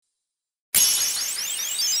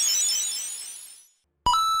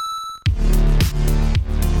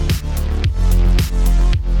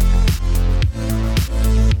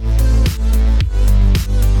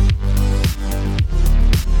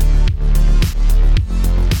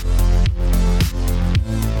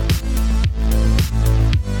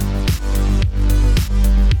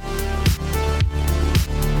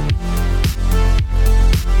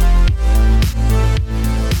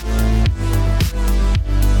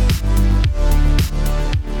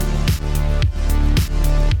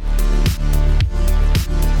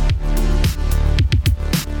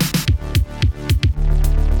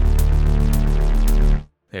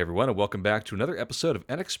everyone, and welcome back to another episode of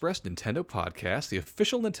NXpress Nintendo Podcast, the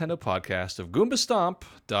official Nintendo podcast of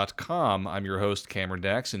GoombaStomp.com. I'm your host, Cameron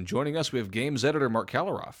Dax, and joining us we have games editor Mark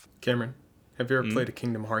Kaleroff. Cameron, have you ever played a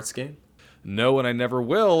Kingdom Hearts game? No, and I never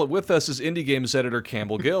will. With us is indie games editor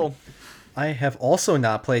Campbell Gill. I have also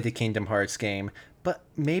not played a Kingdom Hearts game, but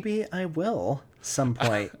maybe I will some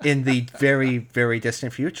point in the very, very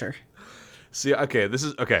distant future. See,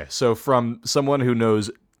 okay, so from someone who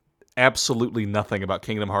knows absolutely nothing about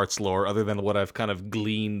Kingdom Hearts lore other than what I've kind of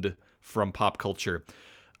gleaned from pop culture,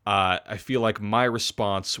 I feel like my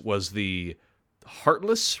response was the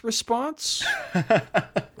heartless response.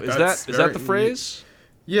 Is that the phrase?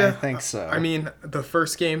 Yeah, I think so. I mean, the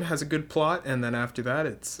first game has a good plot, and then after that,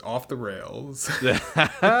 it's off the rails.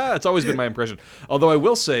 It's always been my impression. Although I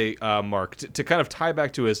will say, Mark, to kind of tie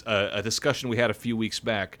back to a discussion we had a few weeks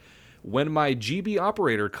back, when my GB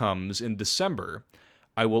operator comes in December,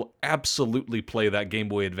 I will absolutely play that Game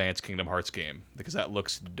Boy Advance Kingdom Hearts game, because that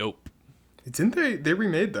looks dope. Didn't they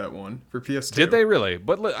remade that one for PS2? Did they really?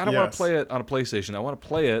 But I don't want Yes. to play it on a PlayStation. I want to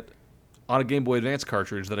play it on a Game Boy Advance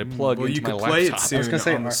cartridge that I plug into my laptop. Well, you could play it soon I was gonna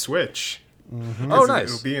say, on the Switch. Oh,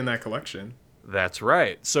 nice. It'll be in that collection. That's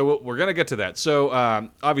right. So we're going to get to that. So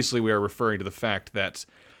obviously we are referring to the fact that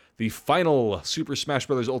the final Super Smash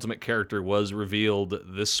Bros. Ultimate character was revealed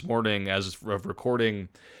this morning as of recording.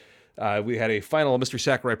 We had a final Mr.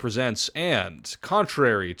 Sakurai Presents, and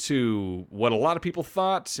contrary to what a lot of people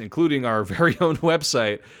thought, including our very own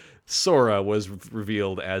website, Sora was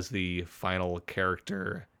revealed as the final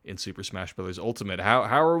character in Super Smash Bros. Ultimate. How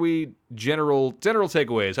are we, general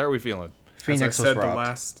takeaways? How are we feeling? Phoenix as I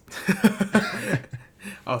was said, robbed.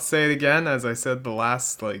 I'll say it again, as I said, the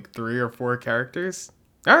last like 3 or 4 characters.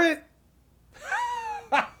 All right.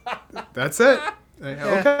 That's it.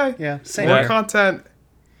 Okay. Yeah, same More here. content.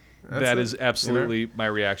 That is absolutely my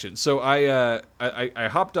reaction. So I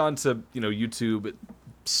hopped onto YouTube at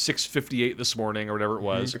 6:58 this morning or whatever it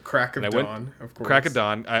was. The crack of and dawn, of course. Crack of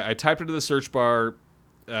dawn. I typed into the search bar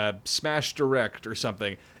Smash Direct or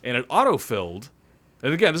something, and it autofilled.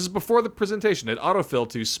 And again, this is before the presentation. It autofilled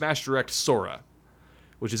to Smash Direct Sora,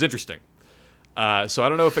 which is interesting. So I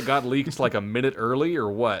don't know if it got leaked like a minute early or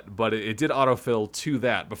what, but it did autofill to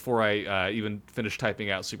that before I even finished typing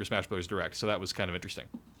out Super Smash Bros. Direct. So that was kind of interesting.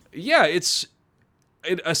 Yeah, it's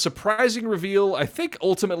a surprising reveal. I think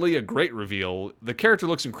ultimately a great reveal. The character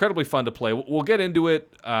looks incredibly fun to play. We'll get into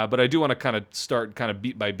it, but I do want to kind of start kind of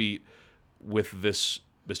beat by beat with this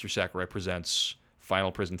Mr. Sakurai Presents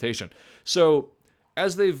final presentation. So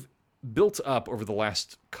as they've built up over the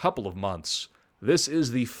last couple of months, this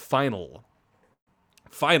is the final,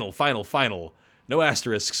 no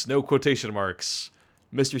asterisks, no quotation marks,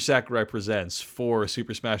 Mr. Sakurai Presents for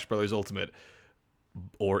Super Smash Bros. Ultimate.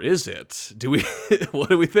 Or is it? What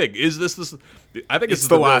do we think? Is this? I think It's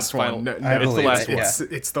the last one. I it's the believe last it, one.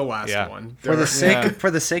 yeah. It's the last Yeah. one. For the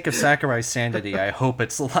There- sake of Sakurai's sanity, I hope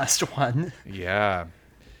it's the last one. Yeah.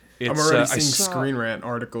 I'm It's, already I seeing saw- Screen Rant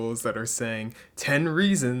articles that are saying 10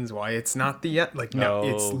 reasons why it's not the end. Like, no,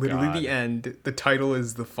 it's Oh, literally God. the end. The title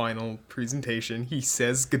is the final presentation. He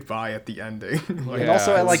says goodbye at the ending. Like, And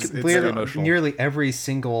also, I like it's clearly emotional. nearly every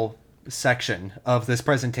single section of this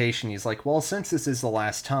presentation. He's like, well, since this is the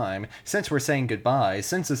last time, since we're saying goodbye,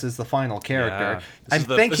 since this is the final character, This I is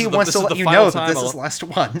the- think this he is the- wants this to is let the you final know that time this I'll- is the last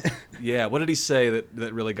one. Yeah, what did he say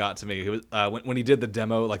that really got to me? He was, when he did the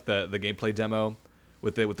demo, like the gameplay demo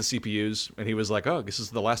with the CPUs, and he was like, "Oh, this is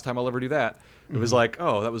the last time I'll ever do that." It was like,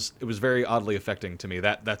 oh, it was very oddly affecting to me,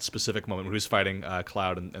 that specific moment when he was fighting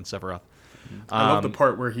Cloud and Sephiroth. I love the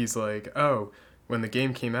part where he's like, oh, when the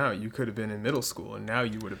game came out, you could have been in middle school, and now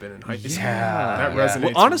you would have been in high school. Yeah. That Yeah. resonates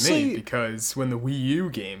Well, honestly- with me, because when the Wii U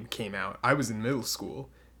game came out, I was in middle school.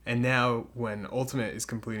 And now when Ultimate is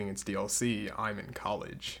completing its DLC, I'm in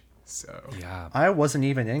college. So Yeah. I wasn't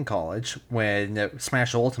even in college when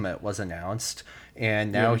Smash Ultimate was announced,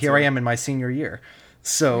 and now me here too. I am in my senior year.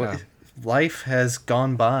 So Yeah. life has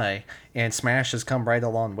gone by, and Smash has come right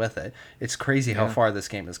along with it. It's crazy how far this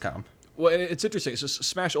game has come. Well, it's interesting. So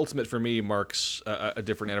Smash Ultimate for me marks a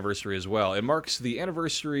different anniversary as well. It marks the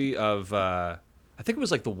anniversary of, I think it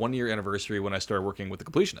was like the 1-year anniversary when I started working with The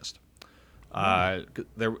Completionist.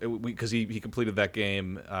 Because he completed that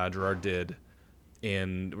game, Gerard did,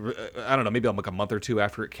 in, I don't know, maybe like a month or two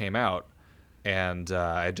after it came out. And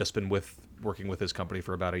I had just been working with his company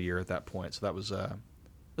for about a year at that point. So that was a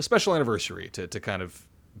special anniversary to kind of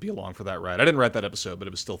be along for that ride. I didn't write that episode, but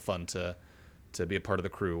it was still fun to be a part of the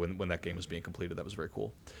crew when that game was being completed. That was very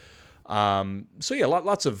cool. So yeah,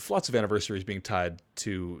 lots of anniversaries being tied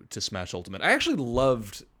to Smash Ultimate. I actually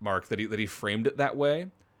loved, Mark, that he framed it that way,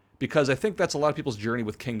 because I think that's a lot of people's journey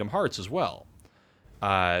with Kingdom Hearts as well.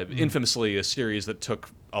 Infamously, a series that took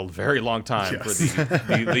a very long time for Yes.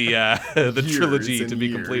 the Years trilogy and to be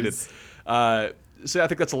years. completed. So I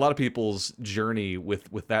think that's a lot of people's journey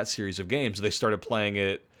with that series of games. They started playing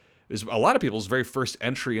it. It was a lot of people's very first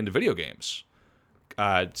entry into video games.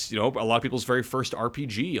 It's, a lot of people's very first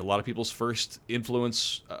RPG. A lot of people's first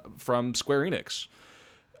influence from Square Enix.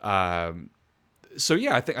 So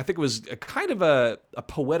yeah, I think it was a kind of a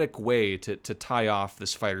poetic way to tie off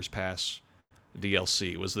this Fighters Pass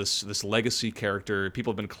DLC. Was this legacy character?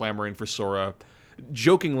 People have been clamoring for Sora,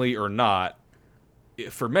 jokingly or not,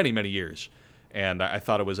 for many years. And I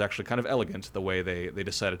thought it was actually kind of elegant the way they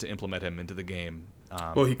decided to implement him into the game.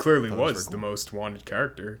 Well, he clearly I thought it was was very the cool. most wanted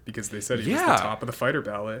character because they said he was Yeah. the top of the fighter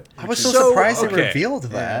ballot. I was which so is- surprised okay. they revealed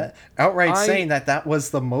that, outright I- saying that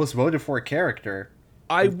was the most voted for character,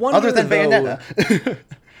 I wonder, other than though- Bayonetta.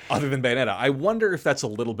 Other than Bayonetta, I wonder if that's a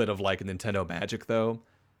little bit of like Nintendo magic though,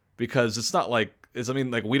 because it's not like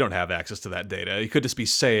we don't have access to that data. He could just be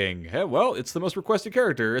saying, "Hey, well, it's the most requested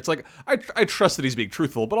character." It's like I trust that he's being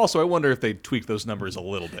truthful, but also I wonder if they tweak those numbers a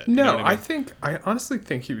little bit. You No, know what I mean? I honestly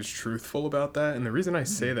think he was truthful about that, and the reason I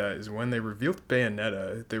say that is when they revealed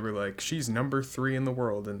Bayonetta, they were like, she's number 3 in the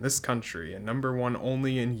world in this country, and number 1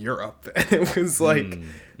 only in Europe, and it was like,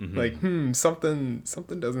 something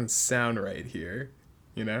doesn't sound right here,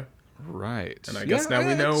 Right. And I guess now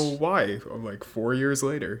we know why, like 4 years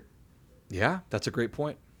later. Yeah, that's a great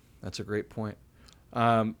point.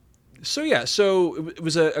 So it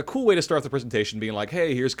was a cool way to start the presentation, being like,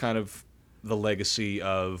 hey, here's kind of the legacy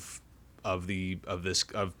of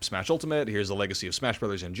Smash Ultimate. Here's the legacy of Smash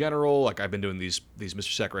Brothers in general. Like, I've been doing these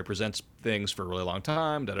Mr. Sakurai Presents things for a really long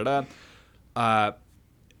time. I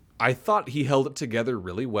thought he held it together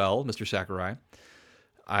really well, Mr. Sakurai.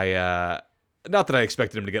 Not that I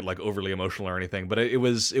expected him to get like overly emotional or anything, but it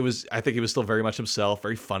was I think he was still very much himself,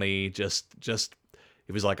 very funny. Just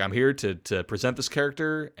he was like, I'm here to present this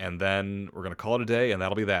character, and then we're gonna call it a day, and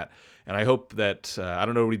that'll be that. And I hope that I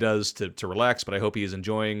don't know what he does to relax, but I hope he is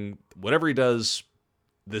enjoying whatever he does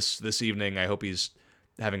this evening. I hope he's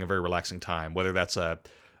having a very relaxing time, whether that's a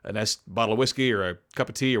nice bottle of whiskey or a cup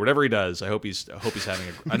of tea or whatever he does. I hope he's having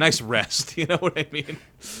a nice rest. You know what I mean?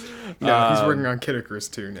 Yeah, he's working on Kid Icarus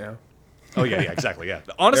 2 now. Oh yeah, exactly. Yeah.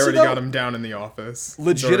 They Honestly, already though, got him down in the office. He's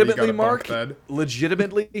already got legitimately, a bunk Mark. bed.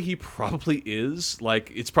 Legitimately, he probably is.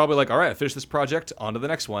 Like, it's probably like, all right, I finished this project, on to the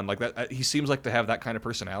next one. Like that. He seems like to have that kind of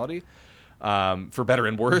personality, for better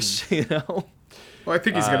and worse. You know. Well, I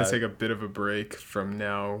think he's going to take a bit of a break from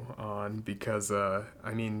now on because,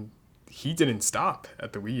 he didn't stop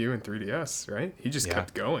at the Wii U and 3DS, right? He just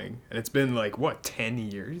kept going. And it's been like, 10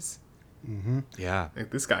 years? Yeah.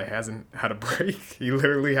 Like, this guy hasn't had a break. He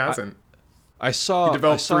literally hasn't. I saw. He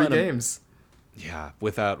developed I saw 3 an- games. Yeah,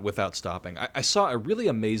 without stopping. I saw a really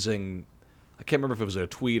amazing. I can't remember if it was a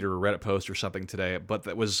tweet or a Reddit post or something today, but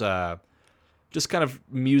that was just kind of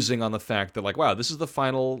musing on the fact that, like, wow, this is the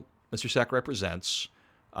final Mr. Sakurai Presents.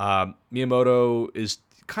 Miyamoto is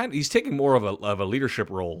he's taking more of a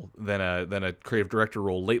leadership role than a creative director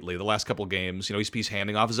role lately. The last couple games, he's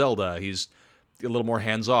handing off Zelda. He's a little more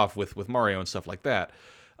hands off with Mario and stuff like that.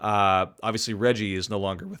 Obviously, Reggie is no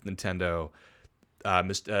longer with Nintendo.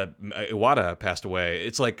 Iwata passed away.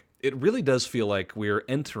 It's like, it really does feel like we're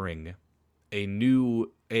entering a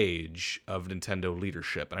new age of Nintendo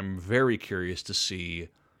leadership, and I'm very curious to see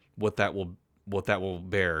what that will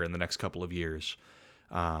bear in the next couple of years.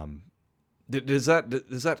 Does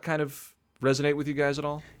that kind of resonate with you guys at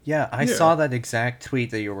all? Yeah, I saw that exact tweet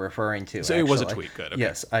that you're referring to. So it was a actually. tweet, good. Okay.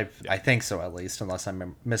 Yes, I think so, at least, unless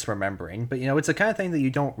I'm misremembering. But, it's the kind of thing that you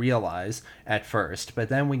don't realize at first. But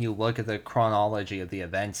then when you look at the chronology of the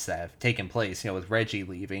events that have taken place, with Reggie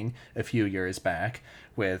leaving a few years back,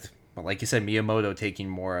 with, well, like you said, Miyamoto taking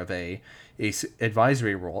more of a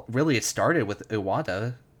advisory role. Really, it started with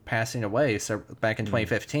Iwata passing away back in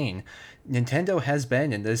 2015. Nintendo has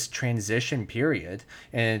been in this transition period,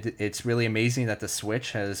 and it's really amazing that the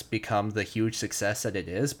Switch has become the huge success that it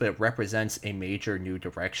is, but it represents a major new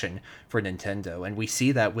direction for Nintendo, and we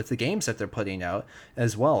see that with the games that they're putting out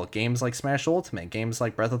as well. Games like Smash Ultimate, games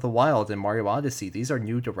like Breath of the Wild and Mario Odyssey, these are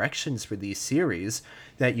new directions for these series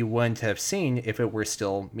that you wouldn't have seen if it were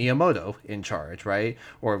still Miyamoto in charge, right?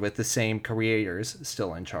 Or with the same creators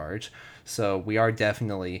still in charge. So we are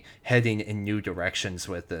definitely heading in new directions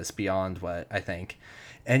with this, beyond what I think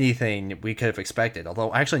anything we could have expected.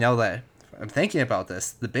 Although, actually, now that I'm thinking about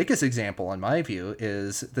this, the biggest example, in my view,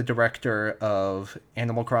 is the director of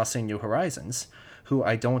Animal Crossing New Horizons, who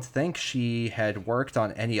I don't think she had worked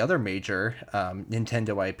on any other major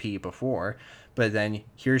Nintendo IP before. But then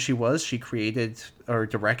here she was, she created or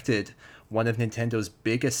directed one of Nintendo's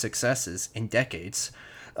biggest successes in decades,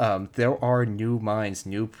 there are new minds,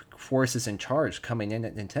 new forces in charge coming in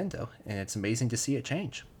at Nintendo, and it's amazing to see it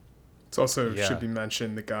change. It's also Yeah. should be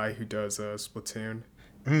mentioned the guy who does Splatoon.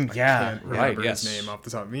 Yeah, Can't remember yes. his name off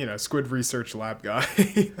the top. Squid Research Lab guy.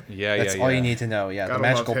 Yeah, that's all you need to know. Yeah, the Gotta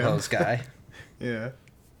magical love him. pose guy. Yeah.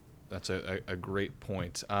 That's a great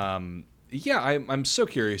point. Yeah, I'm so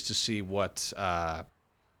curious to see what that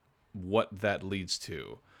leads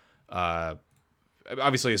to.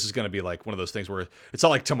 Obviously, this is going to be like one of those things where it's not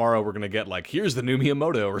like tomorrow we're going to get like, here's the new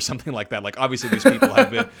Miyamoto or something like that. Like, obviously, these people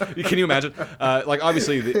have been. Can you imagine? Like,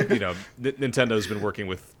 obviously, Nintendo's been working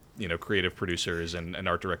with creative producers and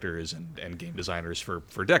art directors and game designers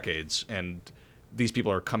for decades, and these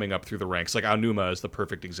people are coming up through the ranks. Like Aonuma is the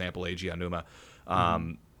perfect example. Eiji Aonuma.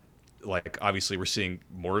 Like, obviously, we're seeing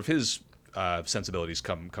more of his sensibilities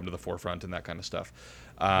come to the forefront and that kind of stuff.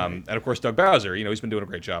 And of course, Doug Bowser, he's been doing a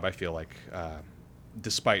great job. I feel like,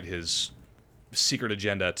 despite his secret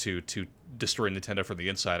agenda to destroy Nintendo from the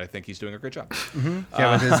inside, I think he's doing a great job.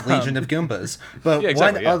 Yeah, with his Legion of Goombas. But Yeah,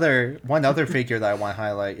 exactly, one other figure that I want to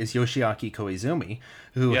highlight is Yoshiaki Koizumi,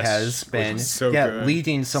 who Yes, has been is so good.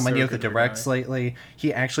 leading so many of the good of a directs guy. lately.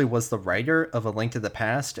 He actually was the writer of A Link to the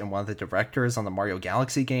Past and one of the directors on the Mario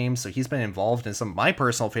Galaxy games, so he's been involved in some of my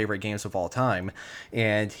personal favorite games of all time,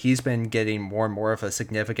 and he's been getting more and more of a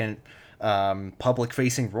significant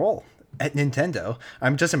public-facing role at Nintendo.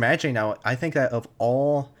 I'm just imagining now, I think that of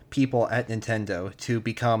all people at Nintendo to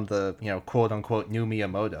become the, quote-unquote new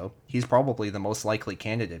Miyamoto, he's probably the most likely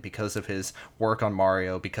candidate because of his work on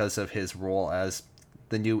Mario, because of his role as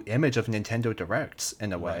the new image of Nintendo Directs,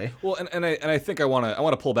 in a way. Well, and I think I want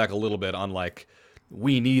to pull back a little bit on like,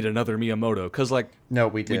 we need another Miyamoto, because like, No,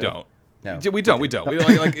 we do. we don't. No, we don't.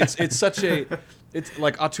 Like it's such a, it's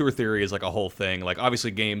like auteur theory is like a whole thing. Like,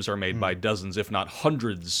 obviously games are made by dozens, if not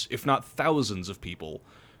hundreds, if not thousands of people.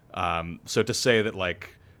 So to say that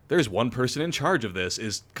like there's one person in charge of this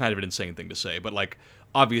is kind of an insane thing to say. But like,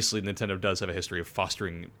 obviously Nintendo does have a history of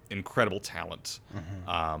fostering incredible talent.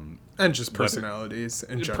 And just personalities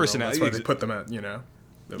in general. Personality- That's why they put them at,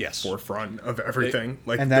 the Yes. forefront of everything.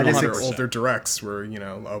 Like, And that their is other ex- older directs were,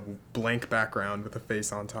 a blank background with a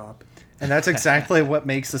face on top. And that's exactly what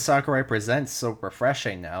makes the Sakurai Presents so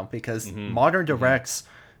refreshing now, because modern directs,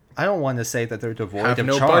 I don't want to say that they're devoid Have of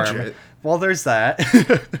no charm. budget. Well, there's that.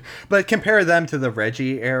 But compare them to the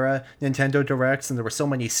Reggie era Nintendo Directs, and there were so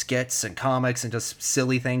many skits and comics and just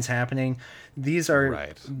silly things happening. These are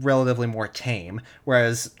Right. relatively more tame,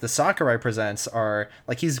 whereas the Sakurai Presents are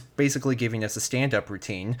like, he's basically giving us a stand-up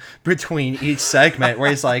routine between each segment where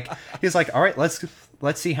he's like, all right,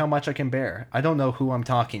 let's see how much I can bear. I don't know who I'm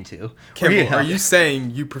talking to. Campbell, are you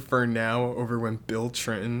saying you prefer now over when Bill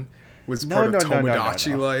Trenton was No, part of no, no, no, no,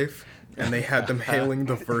 Tomodachi no. Life and they had them hailing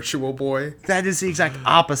the Virtual Boy? That is the exact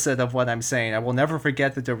opposite of what I'm saying. I will never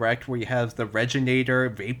forget the direct where you have the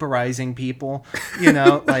Reginator vaporizing people.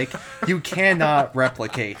 Like, you cannot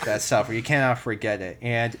replicate that stuff, or you cannot forget it.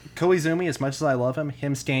 And Koizumi, as much as I love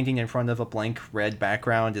him standing in front of a blank red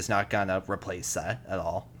background is not gonna replace that at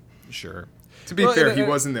all. Sure. To be Well, fair, and- he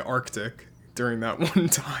was in the Arctic during that one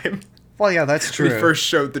time. Well, yeah, that's When true. he first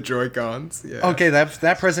showed the Joy-Cons. Yeah. Okay,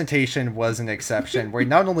 that presentation was an exception, where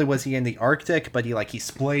not only was he in the Arctic, but he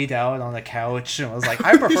splayed out on a couch and was like,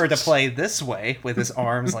 I prefer to play this way, with his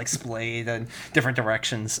arms splayed in different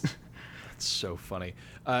directions. It's so funny.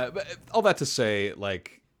 But all that to say,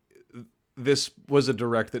 like, this was a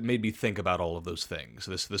direct that made me think about all of those things.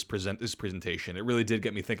 This presentation, it really did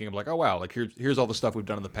get me thinking of like, oh wow, like here's all the stuff we've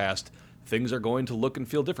done in the past. Things are going to look and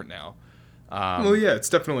feel different now. Well, yeah, it's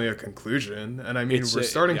definitely a conclusion. And I mean, It's we're a-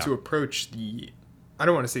 starting yeah. to approach I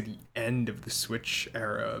don't want to say the end of the Switch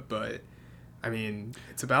era, but I mean,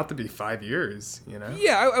 it's about to be 5 years,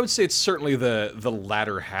 Yeah, I would say it's certainly the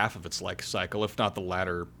latter half of its life cycle, if not the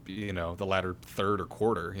latter third or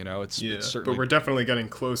quarter. It's Yeah, certainly but we're definitely getting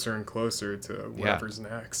closer and closer to whatever's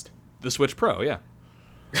next. the Switch Pro. Yeah,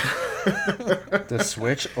 The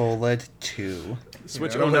Switch OLED 2.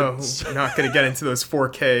 Switch I don't know. OLED. We're not going to get into those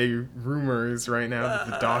 4K rumors right now that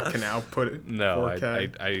the dock can output it. No,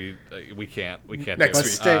 4K. we can't. We can't.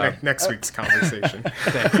 Next do week. it. Next week's conversation.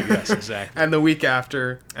 Thank you. Yes, exactly. And the week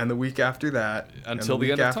after, and the week after that, Until and the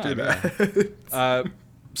week end of after time, that.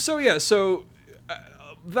 So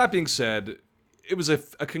that being said, it was a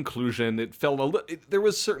conclusion. It felt there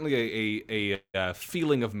was certainly a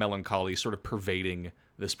feeling of melancholy sort of pervading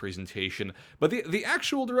this presentation, but the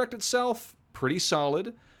actual direct itself pretty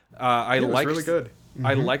solid. I It was liked really good.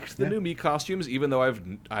 I liked the new Mii costumes, even though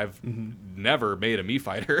I've never made a Mii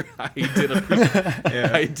fighter.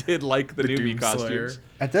 I did like the new Mii costumes.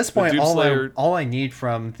 At this point, all I need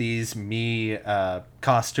from these Mii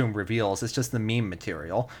costume reveals is just the meme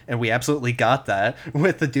material, and we absolutely got that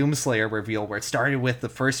with the Doomslayer reveal, where it started with the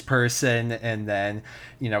first person and then,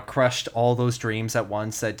 crushed all those dreams at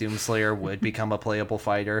once that Doomslayer would become a playable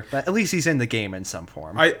fighter. But at least he's in the game in some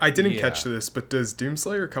form. I didn't catch this, but does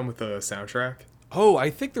Doomslayer come with a soundtrack? Oh, I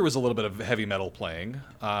think there was a little bit of heavy metal playing.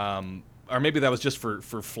 Or maybe that was just for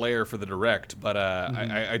flair for the direct, but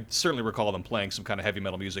I certainly recall them playing some kind of heavy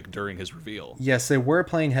metal music during his reveal. Yes, they were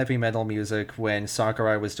playing heavy metal music when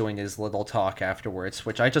Sakurai was doing his little talk afterwards,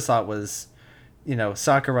 which I just thought was,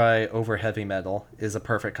 Sakurai over heavy metal is a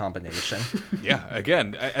perfect combination. Yeah,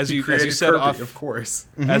 again, as you said, Kirby, of course.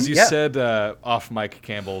 As you said off mic,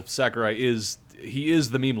 Campbell, Sakurai is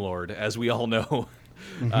the meme lord, as we all know.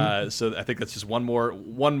 So I think that's just one more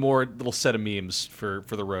little set of memes for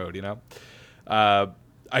the road,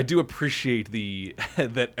 I do appreciate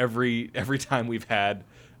that every time we've had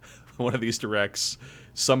one of these directs,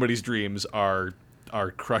 somebody's dreams are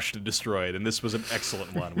crushed and destroyed, and this was an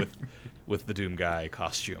excellent one with the Doom guy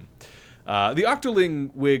costume. The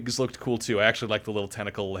Octoling wigs looked cool too. I actually liked the little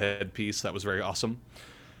tentacle headpiece. That was very awesome.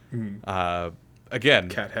 Again,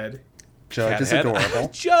 Cat head. Judd is adorable.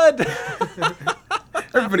 Judd!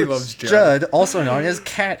 Everybody loves Judd. Judd, also known as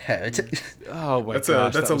Cathead. Oh my gosh,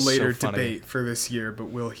 that's that a was later so funny. debate for this year, but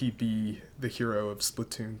will he be the hero of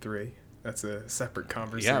Splatoon 3? That's a separate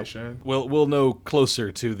conversation. Yeah, we'll know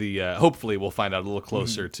closer to the. Hopefully, we'll find out a little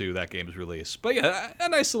closer to that game's release. But yeah, a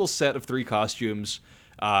nice little set of 3 costumes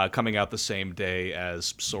coming out the same day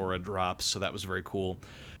as Sora drops, so that was very cool.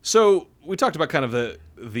 So we talked about kind of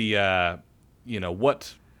the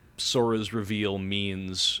what Sora's reveal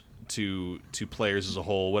means to players as a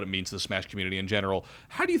whole, what it means to the Smash community in general.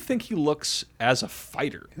 How do you think he looks as a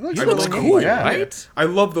fighter? He looks really cool, yeah. right? I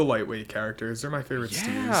love the lightweight characters. They're my favorites to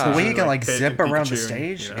use. The way he can Pit zip and around the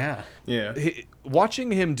Pikachu, stage, Yeah.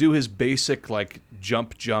 Watching him do his basic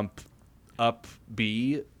jump up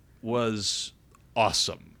B was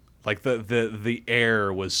awesome. Like the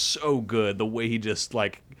air was so good. The way he just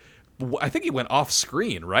I think he went off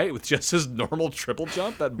screen, right, with just his normal triple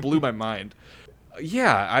jump. That blew my mind.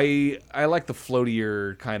 Yeah, I like the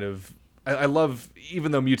floatier kind of. I love,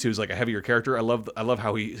 even though Mewtwo is a heavier character, I love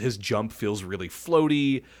how his jump feels really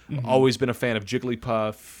floaty. Always been a fan of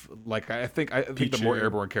Jigglypuff. I think the more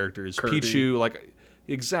airborne characters, Kirby. Pichu,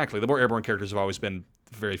 exactly, the more airborne characters have always been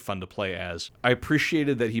very fun to play as. I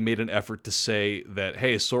appreciated that he made an effort to say that,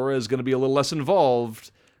 hey, Sora is going to be a little less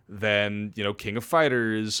involved than King of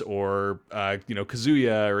Fighters or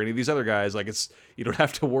Kazuya or any of these other guys. You don't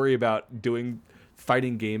have to worry about doing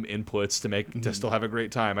fighting game inputs to still have a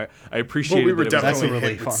great time. I appreciate. Well, we were definitely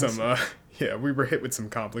really hit with some. We were hit with some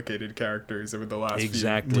complicated characters over the last few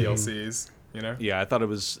DLCs. Yeah, I thought it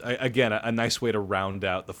was a nice way to round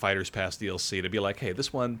out the Fighters Pass DLC to be like, hey,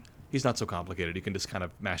 this one, he's not so complicated. You can just kind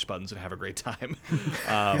of mash buttons and have a great time.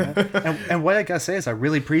 And what I gotta say is I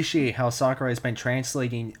really appreciate how Sakurai has been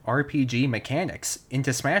translating RPG mechanics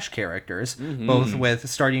into Smash characters, both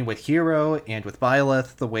starting with Hero and with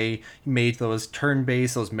Byleth, the way he made those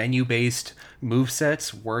turn-based, those menu-based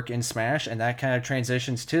movesets work in Smash, and that kind of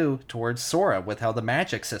transitions towards Sora with how the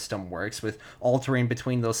magic system works with altering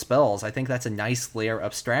between those spells. I think that's a nice layer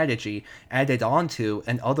of strategy added onto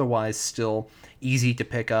an otherwise still easy to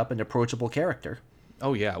pick up and approachable character.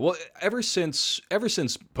 Oh yeah. Well, ever since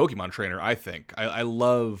Pokemon Trainer, I think I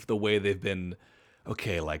love the way they've been.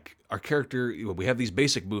 Okay, our character, we have these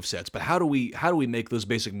basic movesets, but how do we make those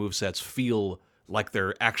basic movesets feel like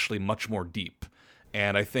they're actually much more deep?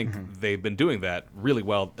 And I think they've been doing that really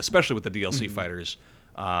well, especially with the DLC fighters.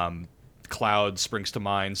 Cloud springs to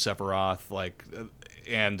mind, Sephiroth,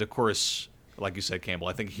 and of course, like you said, Campbell,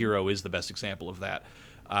 I think Hero is the best example of that.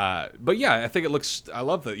 But yeah, I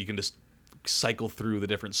love that you can just cycle through the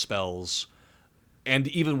different spells, and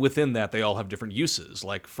even within that, they all have different uses.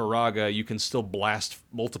 Like Faraga, you can still blast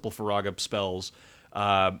multiple Faraga spells.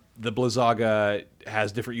 The Blizzaga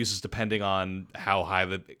has different uses depending on how high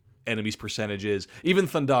the enemy's percentage is. Even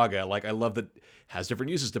Thundaga, I love that, has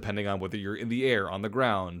different uses depending on whether you're in the air, on the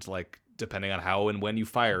ground, depending on how and when you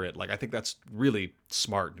fire it. I think that's really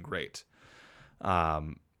smart and great.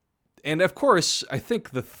 And of course, I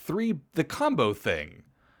think the combo thing,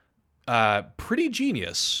 pretty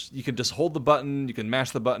genius. You can just hold the button, you can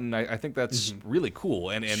mash the button. I think that's really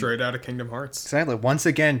cool. And straight out of Kingdom Hearts. Exactly. Once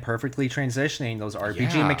again, perfectly transitioning those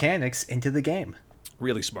RPG mechanics into the game.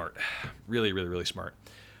 Really smart. Really, really, really smart.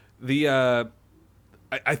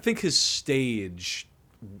 I think his stage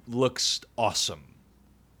looks awesome.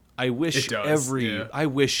 wish It does, yeah. I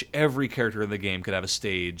wish every character in the game could have a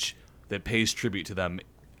stage that pays tribute to them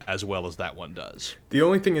as well as that one does. The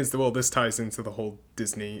only thing is, well, this ties into the whole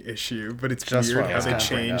Disney issue, but it's Just weird what I how was they gonna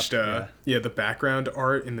bring changed, up, the background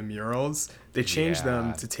art in the murals. They changed them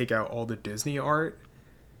Yeah. to take out all the Disney art,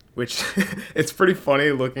 which it's pretty funny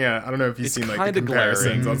looking at. I don't know if you've It's seen like the kinda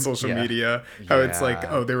comparisons glaring. on social Yeah. media, how it's like, Yeah.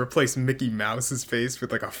 oh, they replaced Mickey Mouse's face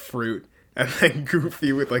with like a fruit, and then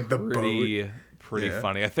Goofy with like the boat. Pretty Yeah.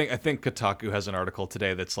 funny. I think Kotaku has an article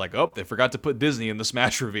today that's like, oh, they forgot to put Disney in the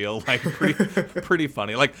Smash reveal. Like, pretty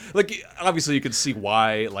funny. Like obviously you could see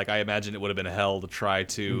why. Like, I imagine it would have been hell to try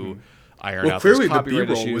to iron Well, out clearly those the copyright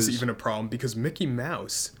B-roll issues. was even a problem because Mickey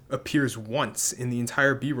Mouse appears once in the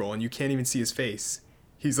entire B-roll, and you can't even see his face.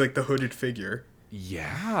 He's like the hooded figure,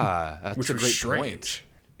 Yeah, that's which a was great strange. point.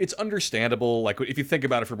 It's understandable. Like, if you think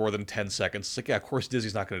about it for more than 10 seconds, it's like, yeah, of course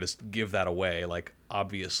Disney's not going to just give that away, like,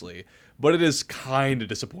 obviously. But it is kind of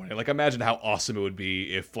disappointing. Like, imagine how awesome it would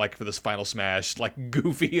be if, like, for this final Smash, like,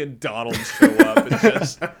 Goofy and Donald show up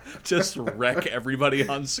and just wreck everybody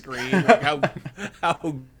on screen. Like,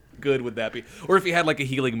 how good would that be? Or if you had, like, a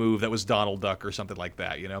healing move that was Donald Duck or something like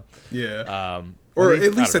that, you know? Yeah. Or Or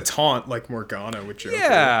at least I a don't know. taunt like Morgana with Joker.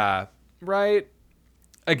 Yeah, right.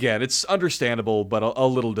 Again, it's understandable, but a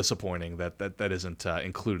little disappointing that isn't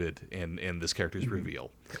included in this character's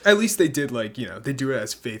reveal. At least they did, like, they do it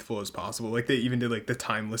as faithful as possible. Like, they even did, like, the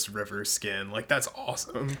Timeless River skin. Like, that's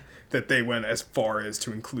awesome that they went as far as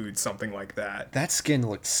to include something like that. That skin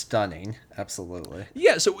looked stunning. Absolutely.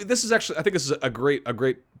 Yeah, so this is actually, I think this is a great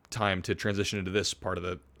time to transition into this part of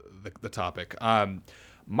the topic.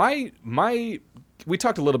 We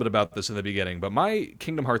talked a little bit about this in the beginning, but my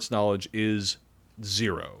Kingdom Hearts knowledge is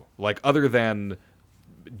zero. Like, other than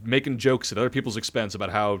making jokes at other people's expense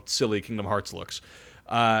about how silly Kingdom Hearts looks.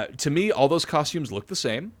 To me, all those costumes look the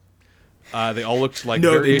same. They all looked like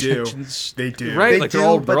No, they do. variations. They do. Right? They like do, they're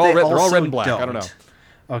all but red, they they're all also red and black. I don't know. don't.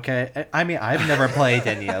 Okay, I mean, I've never played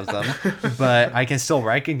any of them, but I can still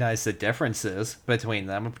recognize the differences between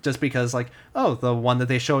them just because, like, oh, the one that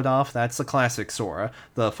they showed off, that's the classic Sora.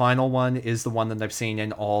 The final one is the one that I've seen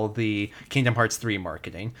in all the Kingdom Hearts 3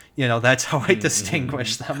 marketing. That's how I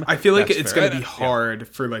distinguish them. I feel like That's it's fair. going to be hard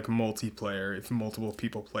for, like, multiplayer if multiple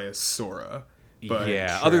people play as Sora. But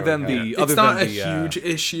Yeah, True, other than yeah. the it's other not than a the, huge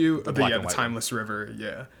issue. But black yeah, and the white Timeless River,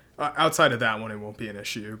 yeah. Outside of that one, it won't be an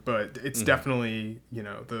issue. But it's definitely,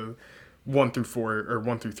 the 1 through 4 or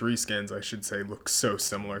 1 through 3 skins, I should say, look so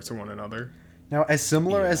similar to one another. Now, as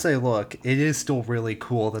similar as they look, it is still really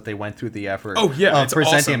cool that they went through the effort Oh, yeah, of it's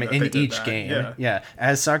presenting awesome them that in they did each that, game. yeah.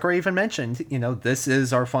 As Sakurai even mentioned, this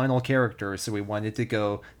is our final character, so we wanted to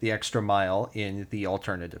go the extra mile in the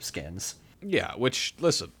alternative skins. yeah. Which,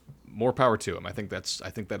 listen, more power to him. I think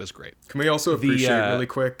that is great. Can we also appreciate uh, really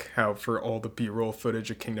quick how for all the B-roll footage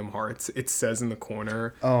of Kingdom Hearts, it says in the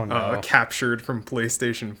corner, Oh, no. captured from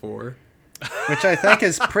PlayStation 4. Which I think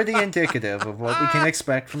is pretty indicative of what we can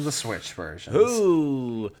expect from the Switch versions.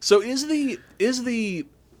 Ooh. So is the The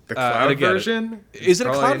cloud and again, version is it a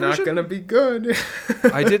probably cloud not version? going to be good.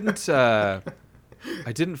 I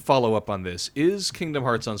didn't follow up on this. Is Kingdom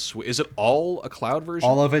Hearts on Switch? Is it all a cloud version?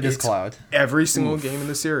 All of it is It's cloud. Every single game in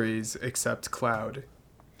the series except Cloud.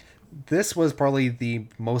 This was probably the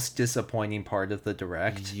most disappointing part of the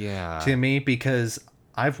Direct Yeah. to me because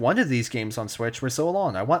I've wanted these games on Switch for so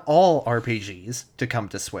long. I want all RPGs to come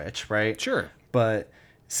to Switch, right? Sure. But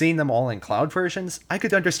seeing them all in cloud versions, I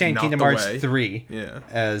could understand Not Kingdom the Hearts way. 3 Yeah.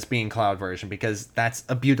 as being cloud version because that's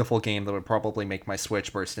a beautiful game that would probably make my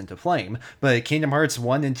Switch burst into flame. But Kingdom Hearts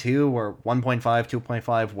 1 and 2 or 1.5,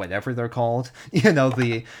 2.5, whatever they're called,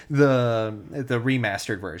 the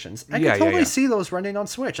remastered versions. I Yeah, could totally yeah. see those running on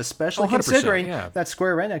Switch, especially 100%, considering yeah. that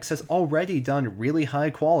Square Enix has already done really high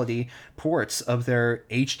quality ports of their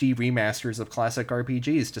HD remasters of classic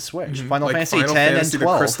RPGs to Switch. Final Like Fantasy Final 10 Fantasy, and the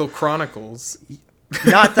 12. Crystal Chronicles.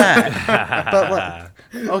 Not that.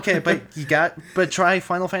 But try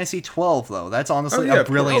Final Fantasy 12 though. That's honestly Oh, yeah, a of course.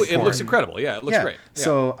 brilliant Oh, it port. looks incredible. Yeah, it looks Yeah. great. Yeah.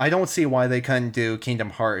 So I don't see why they couldn't do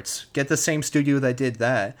Kingdom Hearts. Get the same studio that did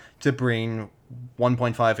that to bring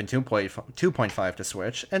 1.5 and 2.5 to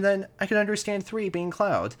Switch, and then I could understand 3 being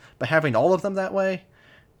cloud. But having all of them that way,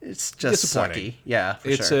 it's just Disappointing. sucky. Yeah,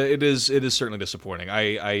 for sure. It is certainly disappointing.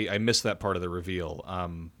 I missed that part of the reveal.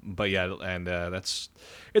 But yeah, and it's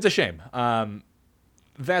a shame.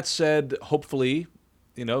 That said, hopefully,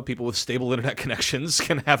 people with stable internet connections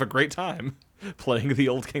can have a great time playing the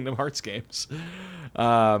old Kingdom Hearts games.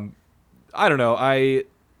 I don't know.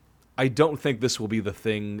 I don't think this will be the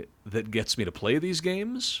thing that gets me to play these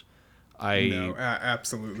games. No,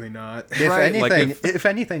 absolutely not. If Right, anything, like if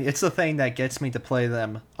anything, it's the thing that gets me to play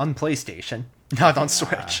them on PlayStation. Not on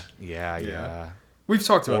Switch. Yeah. We've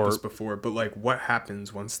talked about Or- this before, but like, what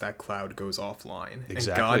happens once that cloud goes offline?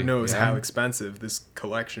 Exactly, And God knows yeah. how expensive this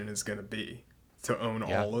collection is going to be to own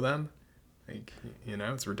Yeah. all of them. Like,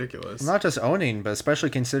 it's ridiculous. Not just owning, but especially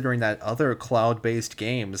considering that other cloud-based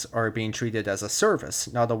games are being treated as a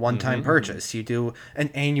service, not a one-time purchase. You do an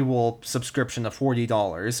annual subscription of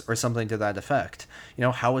 $40 or something to that effect.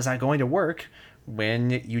 How is that going to work when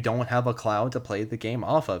you don't have a cloud to play the game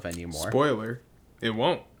off of anymore? Spoiler, it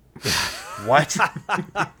won't. What?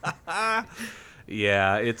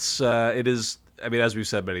 Yeah, it is. I mean, as we've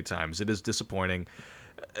said many times, it is disappointing,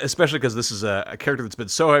 especially because this is a character that's been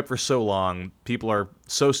so hyped for so long. People are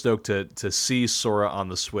so stoked to see Sora on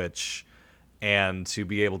the Switch and to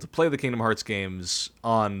be able to play the Kingdom Hearts games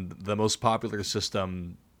on the most popular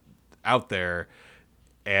system out there,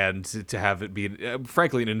 and to have it be,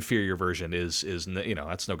 frankly, an inferior version is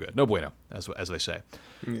that's no good, no bueno, as they say.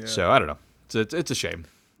 Yeah. So I don't know. It's a shame.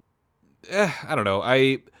 I don't know.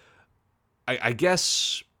 I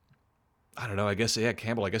guess. I don't know. I guess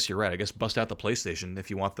Campbell. I guess you're right. I guess bust out the PlayStation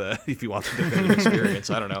if you want the definitive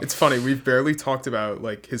experience. I don't know. It's funny, we've barely talked about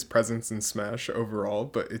like his presence in Smash overall,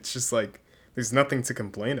 but it's just like there's nothing to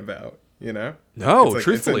complain about, No, It's like,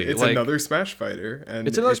 truthfully, it's like, another Smash fighter, and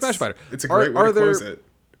It's another Smash fighter. It's a great way to close it.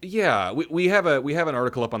 Yeah, we have an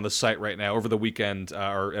article up on the site right now. Over the weekend,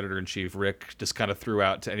 our editor-in-chief, Rick, just kind of threw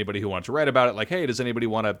out to anybody who wanted to write about it, like, hey, does anybody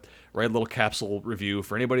want to write a little capsule review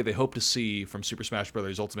for anybody they hope to see from Super Smash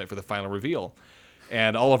Bros. Ultimate for the final reveal?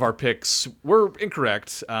 And all of our picks were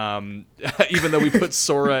incorrect, even though we put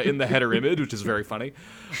Sora in the header image, which is very funny.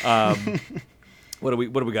 What do we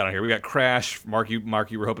got on here? We got Crash. Mark, you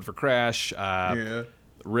were hoping for Crash. Yeah.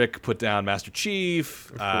 Rick put down Master Chief.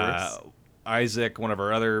 Of course. Isaac, one of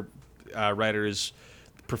our other writers,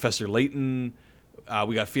 Professor Layton.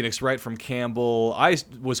 We got Phoenix Wright from Campbell. I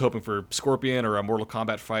was hoping for Scorpion or a Mortal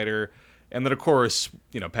Kombat fighter. And then, of course,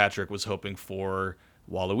 Patrick was hoping for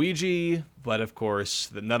Waluigi. But, of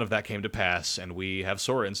course, none of that came to pass, and we have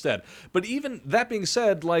Sora instead. But even that being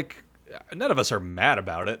said, like, none of us are mad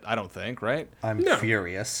about it, I don't think, right? I'm No.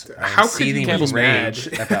 furious. How I'm could you seething be with mad?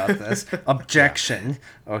 rage about this. Objection.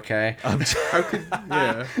 Okay. How could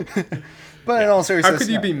yeah? But in all seriousness, How could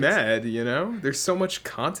you no. be mad? There's so much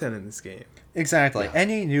content in this game. Exactly.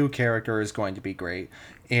 Any new character is going to be great.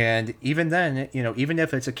 And even then, even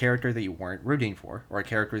if it's a character that you weren't rooting for, or a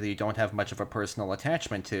character that you don't have much of a personal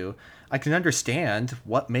attachment to, I can understand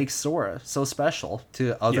what makes Sora so special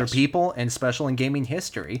to other Yes. people and special in gaming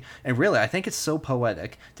history. And really, I think it's so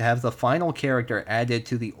poetic to have the final character added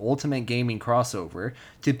to the Ultimate Gaming crossover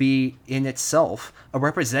to be, in itself, a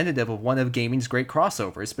representative of one of gaming's great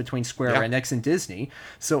crossovers between Square Yeah. Enix and Disney.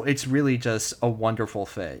 So it's really just a wonderful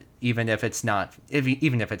fit, even if it's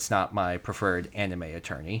not my preferred anime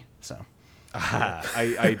attorney. So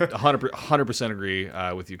I 100% agree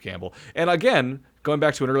with you, Campbell. And again, going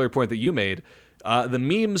back to an earlier point that you made, the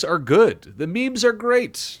memes are good. The memes are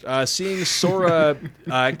great. Seeing Sora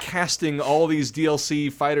casting all these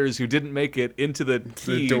DLC fighters who didn't make it into the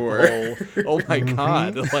door. hole. Oh my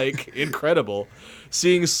god, like incredible.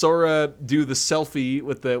 Seeing Sora do the selfie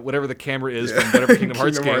with the whatever the camera is from whatever Kingdom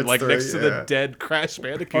Hearts Kingdom game, Hearts like 3, next to the dead Crash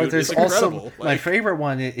Bandicoot, there's is incredible. also my favorite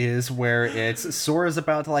one is where it's Sora's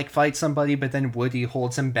about to like fight somebody, but then Woody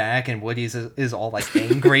holds him back, and Woody's is all like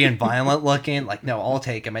angry and violent looking. Like, no, I'll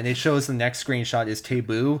take him. And it shows the next screenshot is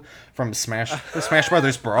Taboo from Smash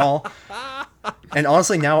Brothers Brawl. And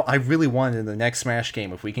honestly, now I really want in the next Smash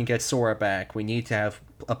game, if we can get Sora back, we need to have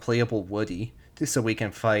a playable Woody so we can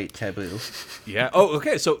fight Taboo. Yeah. Oh,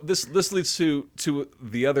 okay. So this leads to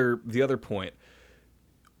the other point.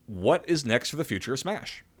 What is next for the future of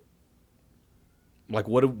Smash? Like,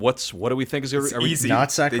 what do we think is It's are we, easy.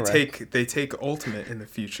 Not Sakurai. They take Ultimate in the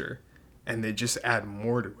future, and they just add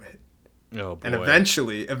more to it. Oh boy. And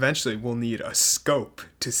eventually we'll need a scope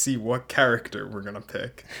to see what character we're gonna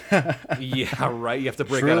pick. Yeah, right. You have to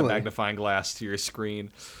break out a Truly. magnifying glass to your screen.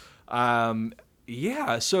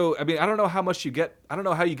 Yeah. So I mean, I don't know how much you get. I don't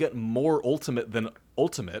know how you get more Ultimate than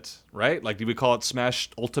Ultimate, right? Like, do we call it Smash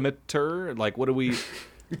Ultimate-er? Like, what do we? Smash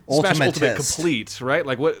Ultimate Ultimatist. Complete, right?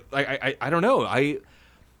 Like, what? I don't know. I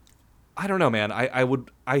don't know, man. I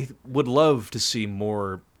would love to see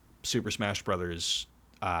more Super Smash Brothers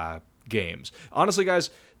games. Honestly, guys,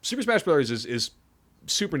 Super Smash Brothers is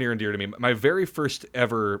super near and dear to me. My very first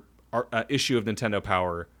ever issue of Nintendo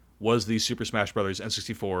Power was the Super Smash Brothers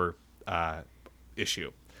N64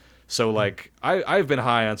 issue. So, like, I've been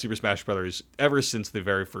high on Super Smash Brothers ever since the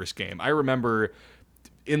very first game. I remember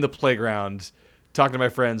in the playground talking to my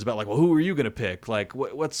friends about, like, well, who are you going to pick? Like,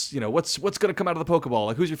 what's going to come out of the Pokeball?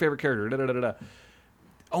 Like, who's your favorite character? Da, da, da, da, da.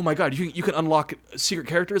 oh my god, you can unlock secret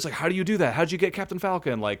characters. Like, how do you do that? How'd you get Captain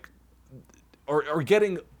Falcon? Like, or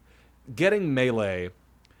getting Melee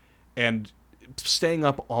and staying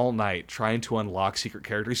up all night trying to unlock secret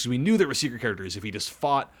characters, because we knew there were secret characters if he just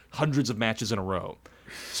fought hundreds of matches in a row.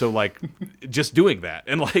 So like, just doing that,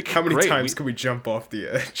 and like, How many great, times could we jump off the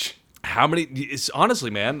edge? How many? It's honestly,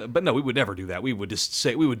 man. But no, we would never do that. We would just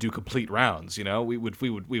say we would do complete rounds. You know, we would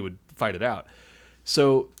fight it out.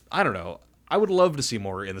 So I don't know. I would love to see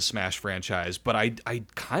more in the Smash franchise, but I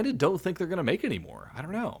kind of don't think they're gonna make any more. I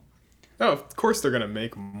don't know. No, of course they're gonna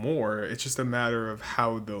make more. It's just a matter of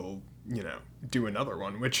how they'll, do another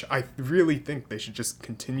one, which I really think they should just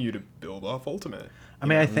continue to build off Ultimate. I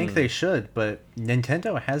mean, I think they should, but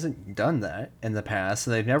Nintendo hasn't done that in the past,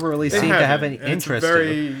 and they've never really seemed to have any interest in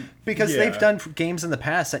it. Because they've done games in the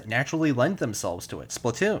past that naturally lend themselves to it.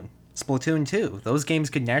 Splatoon 2. Those games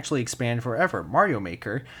could naturally expand forever. Mario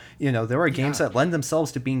Maker. There are games that lend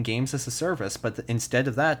themselves to being games as a service, but instead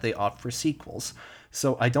of that, they opt for sequels.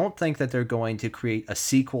 So I don't think that they're going to create a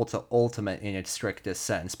sequel to Ultimate in its strictest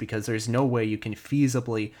sense, because there's no way you can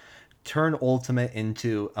feasibly turn Ultimate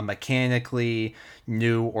into a mechanically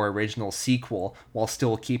new or original sequel while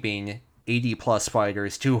still keeping 80 plus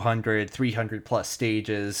fighters, 200, 300 plus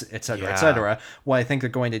stages, etc., etc. What I think they're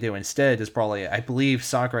going to do instead is probably, I believe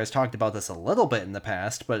Sakurai has talked about this a little bit in the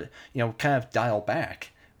past, but kind of dial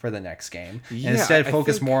back for the next game, and instead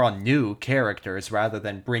focus more on new characters rather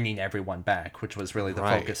than bringing everyone back, which was really the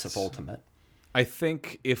focus of Ultimate. I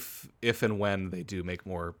think if and when they do make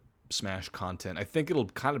more Smash content, I think it'll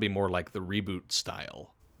kind of be more like the reboot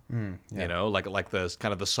style, like the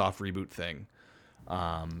kind of the soft reboot thing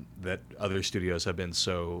that other studios have been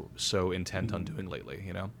so intent on doing lately.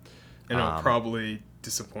 And it'll probably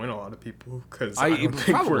disappoint a lot of people, because I don't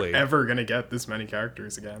think we're ever gonna get this many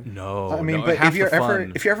characters again. No, I mean, but if you're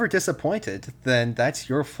ever disappointed, then that's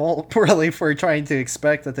your fault, really, for trying to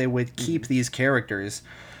expect that they would keep these characters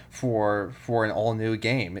for an all new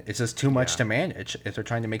game. It's just too much to manage if they're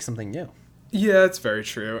trying to make something new. Yeah, it's very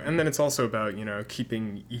true. And then it's also about,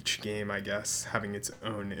 keeping each game, I guess, having its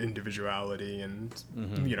own individuality and,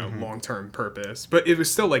 long-term purpose. But it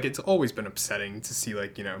was still, like, it's always been upsetting to see,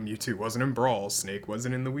 like, Mewtwo wasn't in Brawl, Snake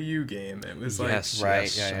wasn't in the Wii U game. It was like... Yes,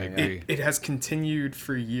 I agree. It has continued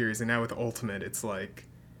for years, and now with Ultimate, it's like...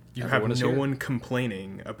 Everyone have no one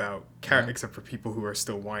complaining about except for people who are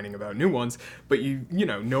still whining about new ones, but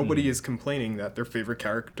nobody is complaining that their favorite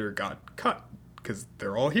character got cut, because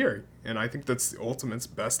they're all here, and I think that's Ultimate's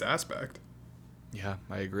best aspect. Yeah,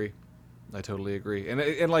 I agree. I totally agree.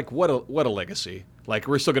 And like, what a legacy. Like,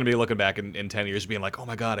 we're still going to be looking back in 10 years being like, oh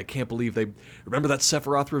my god, I can't believe they... Remember that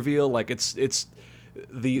Sephiroth reveal? Like, it's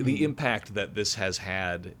the impact that this has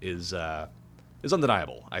had is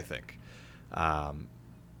undeniable, I think.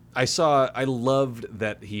 I loved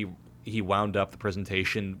that he wound up the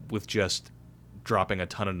presentation with just dropping a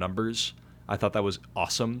ton of numbers. I thought that was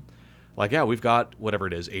awesome. Like, yeah, we've got whatever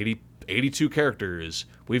it is, 82 characters.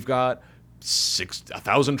 We've got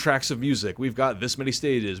 1,000 tracks of music. We've got this many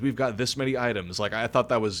stages. We've got this many items. Like, I thought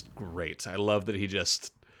that was great. I love that he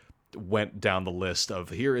just went down the list of,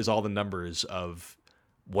 here is all the numbers of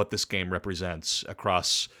what this game represents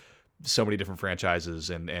across so many different franchises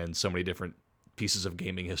and so many different pieces of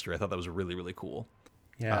gaming history. I thought that was really, really cool.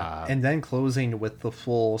 Yeah, and then closing with the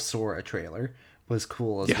full Sora trailer was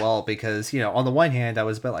cool as well, because, on the one hand, I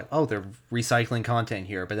was a bit like, oh, they're recycling content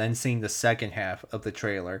here, but then seeing the second half of the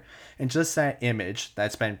trailer, and just that image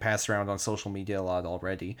that's been passed around on social media a lot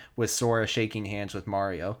already, with Sora shaking hands with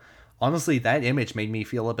Mario, honestly, that image made me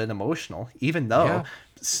feel a bit emotional, even though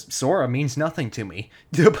Sora means nothing to me,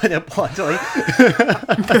 to put it bluntly.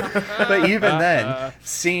 But even then,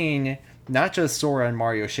 seeing... not just Sora and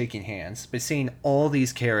Mario shaking hands, but seeing all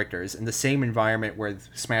these characters in the same environment where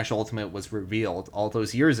Smash Ultimate was revealed all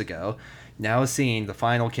those years ago, now seeing the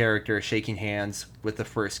final character shaking hands with the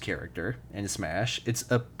first character in Smash, it's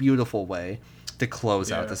a beautiful way to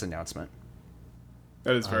close out this announcement.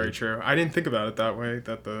 That is very true. I didn't think about it that way,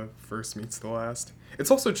 that the first meets the last.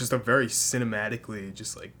 It's also just a very cinematically,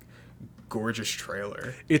 just like, gorgeous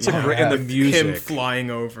trailer. It's a great, and the music, him flying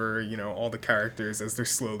over, all the characters as they're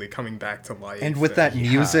slowly coming back to life, and with that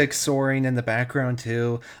music soaring in the background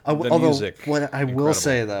too. Music, what I will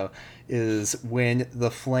say though is, when the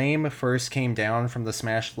flame first came down from the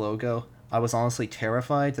Smash logo, I was honestly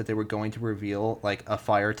terrified that they were going to reveal like a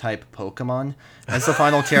fire type Pokemon as the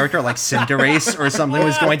final character, like Cinderace or something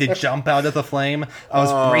was going to jump out of the flame. I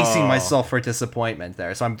was bracing myself for disappointment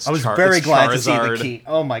there, so I was very glad to see the key.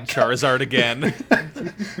 Oh my god, Charizard again!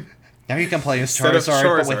 Now you can play as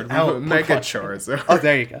Charizard, but without Mega Charizard. Oh,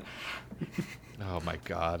 there you go. Oh my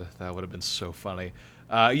god, that would have been so funny.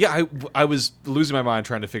 I was losing my mind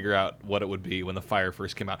trying to figure out what it would be when the fire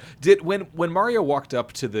first came out. When Mario walked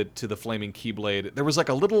up to the flaming Keyblade, there was like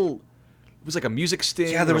a little, it was like a music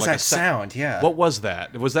sting. Yeah, there was like that sound. Yeah. What was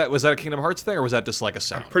that? Was that a Kingdom Hearts thing, or was that just like a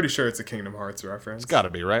sound? I'm pretty sure it's a Kingdom Hearts reference. It's got to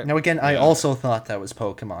be, right? Now again, I also thought that was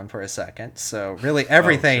Pokemon for a second. So really,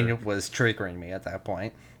 everything was triggering me at that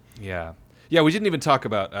point. Yeah. Yeah, we didn't even talk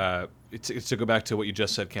about to go back to what you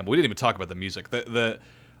just said, Campbell. We didn't even talk about the music. The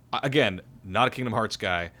again, not a Kingdom Hearts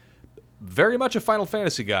guy, very much a Final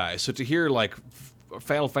Fantasy guy. So to hear like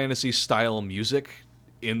Final Fantasy style music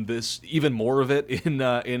in this, even more of it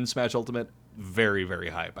in Smash Ultimate, very, very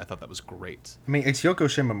hype. I thought that was great. I mean, it's Yoko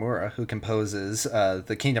Shimomura who composes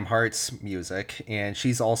the Kingdom Hearts music, and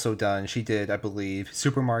she did, I believe,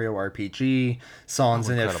 Super Mario RPG, songs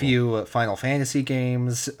in a few Final Fantasy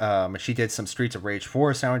games. She did some Streets of Rage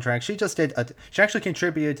 4 soundtrack. She actually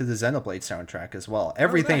contributed to the Xenoblade soundtrack as well.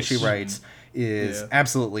 Everything she writes is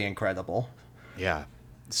absolutely incredible. Yeah.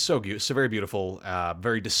 So good, so very beautiful,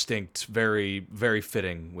 very distinct, very, very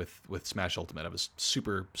fitting with Smash Ultimate. I was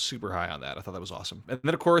super, super high on that. I thought that was awesome. And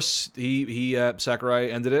then of course he Sakurai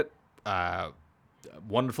ended it.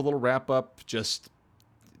 Wonderful little wrap up, just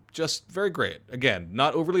very great. Again,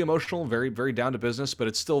 not overly emotional, very, very down to business, but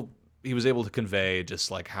it's still, he was able to convey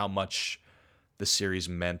just like how much the series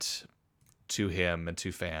meant to him and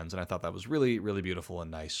to fans, and I thought that was really, really beautiful and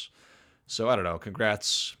nice. So I don't know,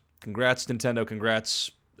 congrats Nintendo,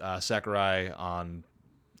 congrats Sakurai on,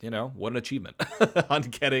 what an achievement on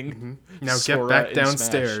getting Now Sora get back in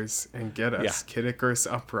downstairs Smash. and get us Kid Icarus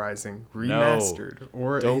Uprising remastered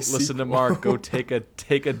or Don't a listen to sequel. Mark. Go take a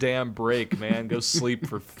damn break, man. Go sleep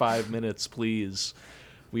for 5 minutes, please.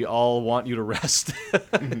 We all want you to rest. Go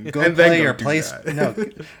And play then your go do place. that. No,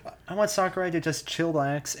 I want Sakurai to just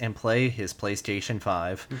chillax and play his PlayStation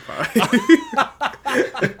 5.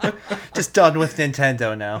 Just done with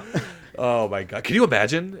Nintendo now. Oh my god! Can you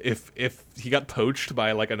imagine if he got poached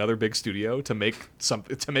by like another big studio to make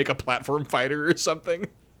a platform fighter or something?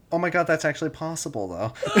 Oh my god, that's actually possible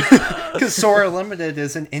though, because Sora Limited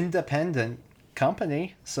is an independent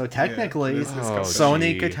company, so technically it is this company.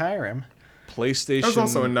 Sony gee. could hire him. PlayStation. That was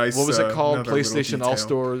also a nice, What was it called? another little PlayStation All detail.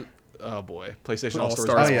 Star. Oh boy, PlayStation All Stars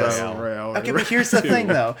All-Stars yes. Battle Royale. Okay, but here's the thing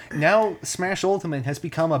though. Now Smash Ultimate has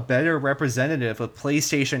become a better representative of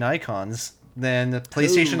PlayStation icons than the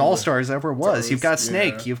PlayStation All-Stars ever was. You've got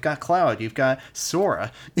Snake, you've got Cloud, you've got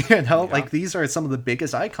Sora. Like these are some of the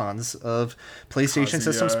biggest icons of PlayStation Kazuya.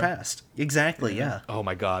 systems past. Exactly, yeah. Oh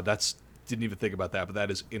my god, didn't even think about that, but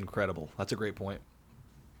that is incredible. That's a great point.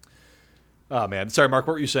 Oh man, sorry, Mark.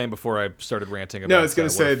 What were you saying before I started ranting about? No, I was gonna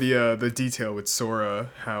say the detail with Sora,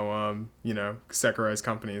 how Sakurai's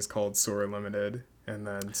company is called Sora Limited, and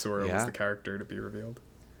then Sora was the character to be revealed.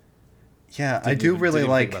 Yeah, I do really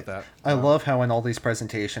like. Think about that. I love how in all these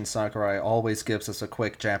presentations, Sakurai always gives us a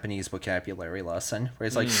quick Japanese vocabulary lesson, where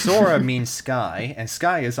it's like Sora means sky, and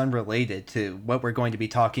sky is unrelated to what we're going to be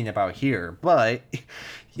talking about here. But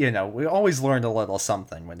we always learn a little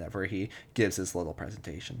something whenever he gives his little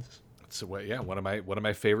presentations. So one of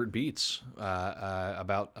my favorite beats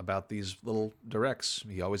about these little directs.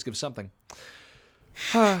 He always gives something.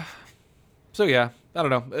 So yeah, I don't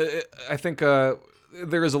know. I think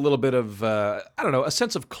there is a little bit of a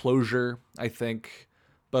sense of closure. I think,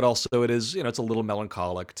 but also it is it's a little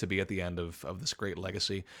melancholic to be at the end of this great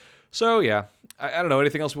legacy. So yeah, I don't know.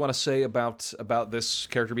 Anything else we want to say about this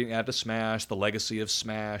character being added to Smash, the legacy of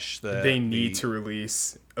Smash? They need to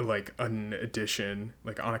release like an edition,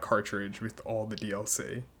 like on a cartridge with all the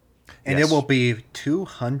DLC, and it will be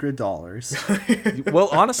 $200. Well,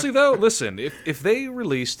 honestly though, listen, if they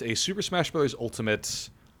released a Super Smash Bros. Ultimate,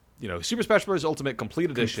 Super Smash Bros. Ultimate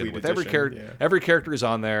Complete Edition with every character, every character is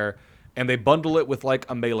on there, and they bundle it with like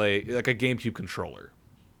a Melee, like a GameCube controller.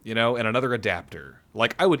 And another adapter.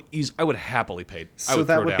 Like I would happily pay. So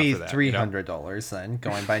that would be $300 then,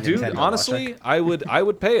 going by Nintendo. Dude, honestly, logic. I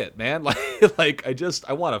would pay it, man. Like I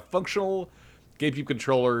want a functional GameCube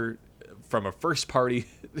controller from a first party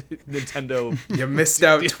Nintendo. You missed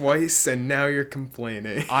out twice, and now you're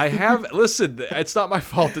complaining. I have listen. It's not my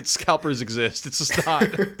fault that scalpers exist. It's just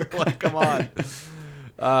not. Like, come on.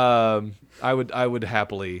 I would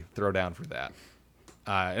happily throw down for that.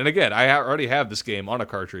 And again, I already have this game on a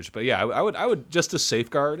cartridge, but yeah, I would just to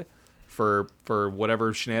safeguard for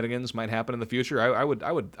whatever shenanigans might happen in the future. I would pay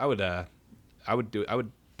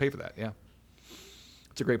for that. Yeah,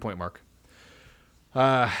 it's a great point, Mark.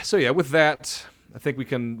 So yeah, with that, I think we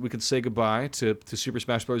can say goodbye to Super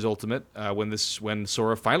Smash Bros. Ultimate when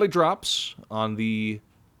Sora finally drops on the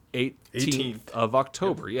 18th of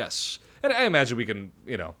October. Yes, and I imagine we can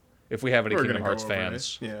If we have any We're Kingdom gonna Hearts go over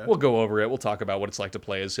fans, it, yeah. we'll go over it. We'll talk about what it's like to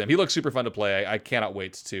play as him. He looks super fun to play. I cannot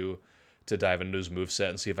wait to dive into his moveset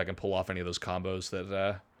and see if I can pull off any of those combos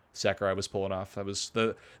that Sakurai was pulling off. That was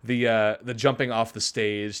the jumping off the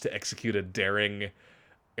stage to execute a daring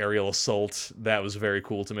aerial assault. That was very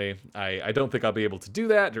cool to me. I don't think I'll be able to do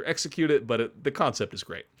that or execute it, but the concept is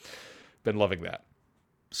great. Been loving that.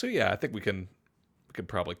 So yeah, I think we can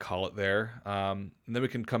probably call it there. And then we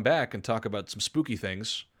can come back and talk about some spooky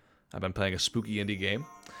things. I've been playing a spooky indie game.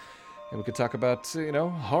 And we could talk about,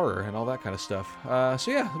 horror and all that kind of stuff.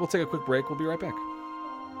 So yeah, we'll take a quick break. We'll be right back.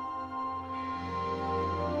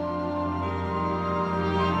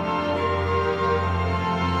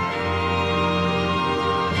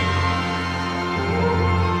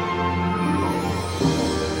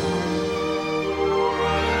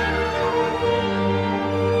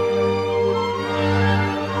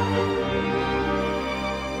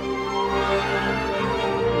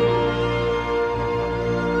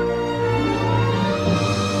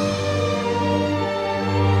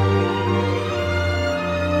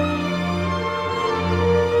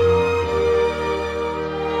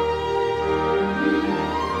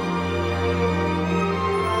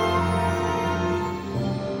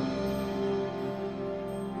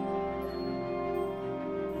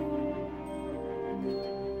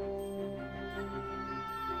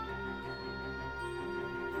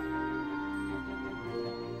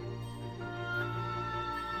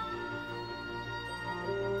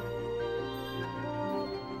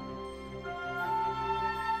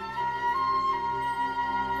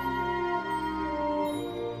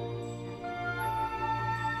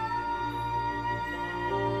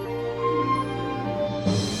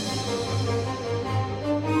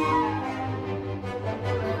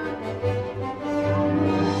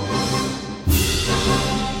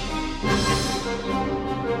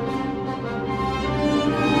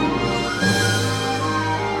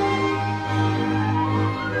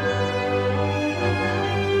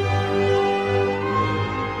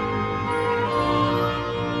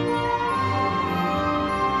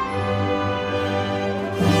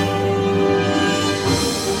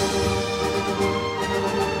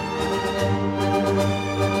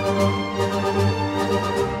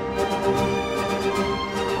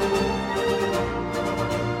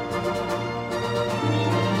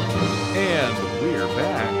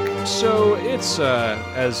 So it's,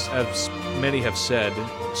 as many have said,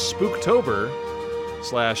 Spooktober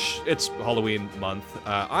 / it's Halloween month.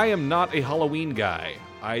 I am not a Halloween guy.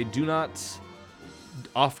 I do not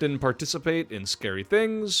often participate in scary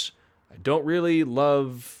things. I don't really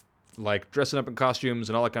love, dressing up in costumes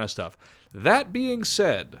and all that kind of stuff. That being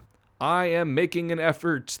said, I am making an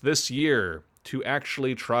effort this year to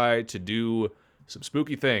actually try to do some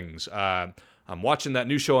spooky things. I'm watching that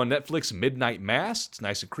new show on Netflix, Midnight Mass. It's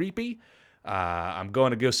nice and creepy. I'm going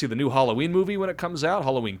to go see the new Halloween movie when it comes out,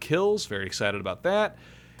 Halloween Kills. Very excited about that.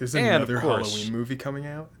 There's And, another of course, Halloween movie coming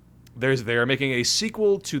out? They are making a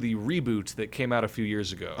sequel to the reboot that came out a few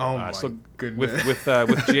years ago. Oh my goodness.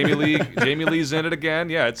 With Jamie Lee. Jamie Lee's in it again.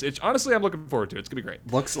 Yeah, it's honestly, I'm looking forward to it. It's gonna be great.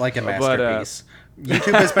 Looks like a masterpiece.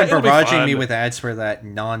 YouTube has been It'll be barraging me fun. with ads for that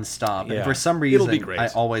nonstop, Yeah. and for some It'll be reason, great. I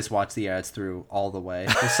always watch the ads through all the way.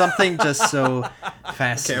 There's something just so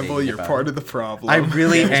fascinating. Campbell, you're about part it. of the problem. I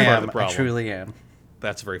really Campbell's part of am. the I problem. truly am.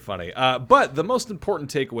 That's very funny. But the most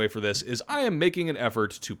important takeaway for this is I am making an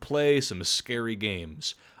effort to play some scary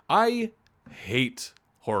games. I hate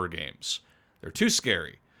horror games. They're too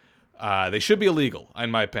scary. They should be illegal,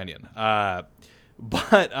 in my opinion.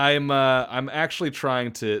 But I'm actually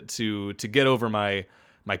trying to get over my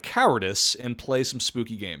cowardice and play some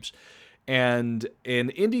spooky games. And an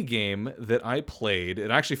indie game that I played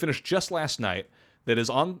and I actually finished just last night that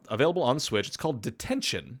is available on Switch. It's called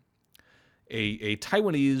Detention. A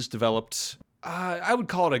Taiwanese developed, I would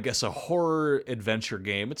call it, I guess, a horror adventure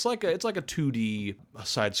game. It's like a 2D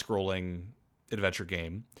side-scrolling adventure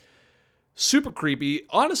game. Super creepy.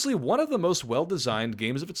 Honestly, one of the most well-designed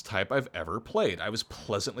games of its type I've ever played. I was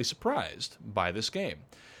pleasantly surprised by this game.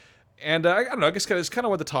 And I don't know, I guess I just kind of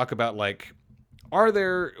want to talk about,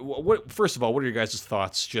 first of all, what are your guys'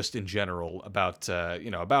 thoughts just in general about,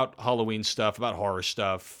 about Halloween stuff, about horror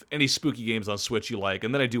stuff, any spooky games on Switch you like?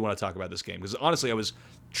 And then I do want to talk about this game, because honestly, I was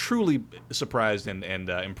truly surprised and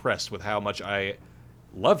impressed with how much I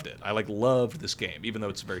loved it. I loved this game, even though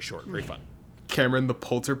it's very short, very fun. Cameron, the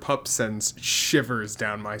Polterpup sends shivers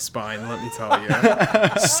down my spine, let me tell you.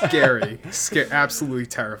 Scary. Absolutely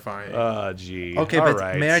terrifying. Oh, gee. Okay, All but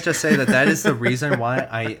right. may I just say that is the reason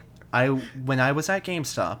why I when I was at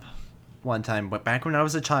GameStop one time, but back when I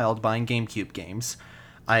was a child buying GameCube games,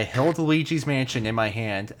 I held Luigi's Mansion in my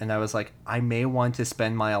hand, and I was like, I may want to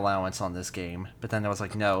spend my allowance on this game. But then I was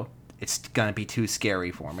like, no, it's gonna be too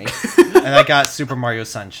scary for me. And I got Super Mario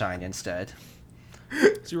Sunshine instead.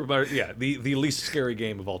 Super Mario, yeah, the least scary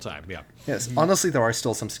game of all time. Yeah. Yes, honestly, there are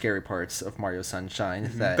still some scary parts of Mario Sunshine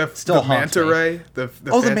that The still haunt manta me. ray, the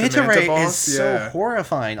The manta ray boss, is so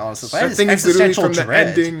horrifying. Honestly, that That is thing is literally existential from the dread.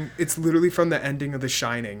 ending. It's literally from the ending of The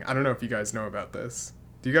Shining. I don't know if you guys know about this.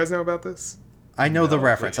 Do you guys know about this? I know the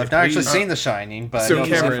reference. I've not actually seen The Shining, but So I know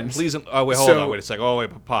the Cameron- reference. Please. Oh wait, hold on. Wait a second. Oh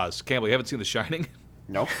wait, pause. Campbell, you haven't seen The Shining?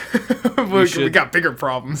 Nope. we should- got bigger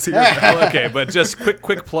problems here. Well, okay, but just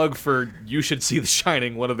quick plug for you should see The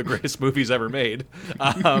Shining, one of the greatest movies ever made.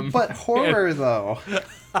 But horror, though.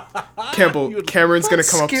 Cameron's gonna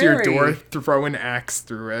come up to your scary. door, throw an axe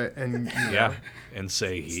through it, and Yeah, and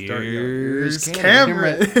say start yelling, here's "Here's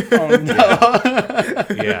Cameron." Cameron. Oh,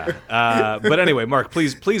 no. Yeah, but anyway, Mark,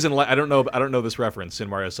 please, I don't know this reference in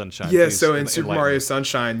Mario Sunshine. Yeah, Please so in Super enlighten Mario me.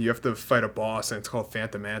 Sunshine, you have to fight a boss, and it's called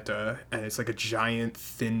Phantom Manta, and it's like a giant,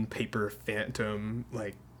 thin paper phantom,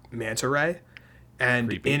 like manta ray. And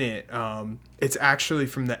Creepy. in it, it's actually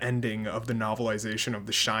from the ending of the novelization of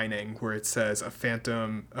The Shining, where it says a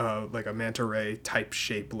phantom, like a manta ray type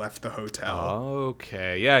shape, left the hotel.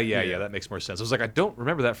 Okay, yeah, that makes more sense. I was like, I don't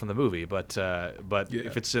remember that from the movie, but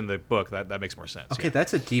if it's in the book, that makes more sense. Okay,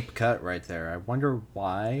 that's a deep cut right there. I wonder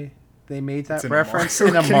why they made that in a reference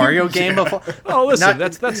Mario in a Mario game. Yeah. Of Oh, listen,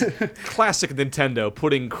 Not- that's classic Nintendo,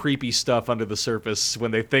 putting creepy stuff under the surface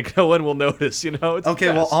when they think no one will notice. You know. It's the Okay,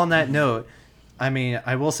 well, best. on that note, I mean,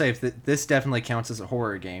 I will say if this definitely counts as a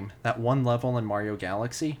horror game. That one level in Mario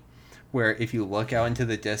Galaxy, where if you look out into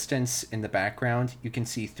the distance in the background, you can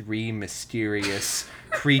see 3 mysterious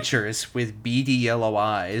creatures with beady yellow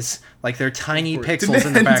eyes, like they're tiny Didn't pixels it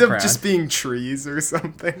in the end background. up just being trees or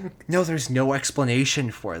something? No, there's no explanation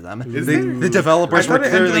for them. Is there? The developers I were thought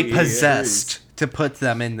it ended clearly up being possessed to put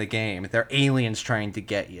them in the game. They're aliens trying to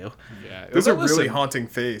get you. Yeah, There's a well, listen, really haunting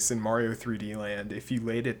face in Mario 3D Land. If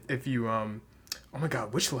you oh my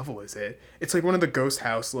god, which level is it? It's like one of the ghost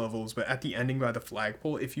house levels, but at the ending by the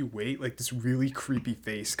flagpole, if you wait, like this really creepy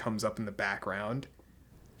face comes up in the background.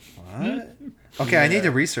 What? Okay, I need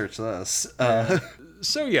to research this.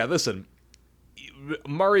 So yeah, listen,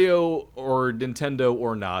 Mario or Nintendo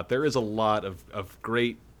or not, there is a lot of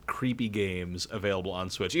great creepy games available on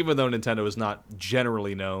Switch. Even though Nintendo is not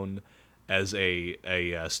generally known as a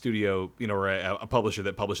studio, or a publisher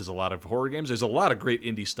that publishes a lot of horror games, there's a lot of great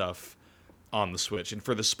indie stuff on the Switch. And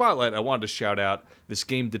for the spotlight, I wanted to shout out this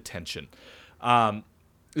game Detention. None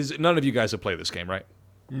of you guys have played this game, right?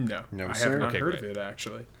 No, No, I sir. have not Okay, heard great. of it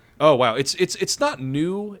actually. Oh wow, it's not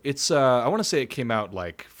new. It's I want to say it came out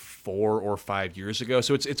like 4 or 5 years ago,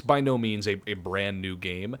 so it's by no means a brand new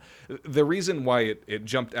game. The reason why it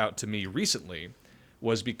jumped out to me recently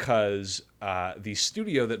was because the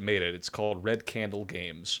studio that made it, it's called Red Candle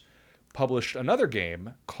Games, published another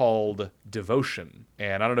game called Devotion.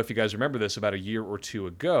 And I don't know if you guys remember this, about a year or 2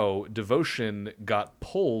 ago, Devotion got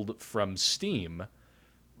pulled from Steam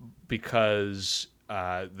because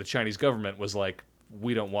the Chinese government was like,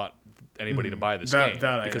 we don't want anybody to buy this game.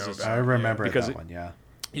 That I because know it's- about. I remember because that it- one, yeah.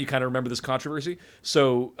 You kind of remember this controversy?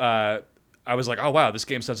 So I was like, oh, wow, this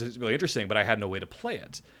game sounds really interesting, but I had no way to play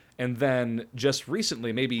it. And then just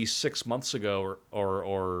recently, maybe 6 months ago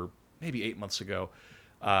or maybe 8 months ago,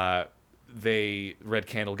 Red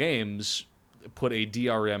Candle Games put a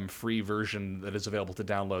DRM-free version that is available to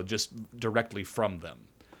download just directly from them.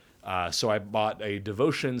 So I bought a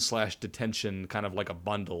Devotion/Detention, kind of like a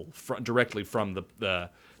bundle directly from the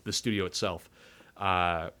studio itself.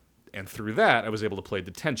 And through that, I was able to play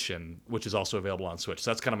Detention, which is also available on Switch.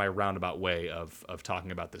 So that's kind of my roundabout way of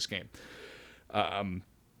talking about this game.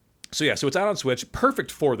 So it's out on Switch.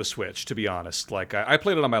 Perfect for the Switch, to be honest. Like, I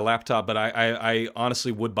played it on my laptop, but I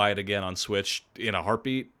honestly would buy it again on Switch in a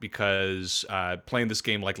heartbeat, because playing this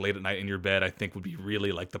game like late at night in your bed, I think would be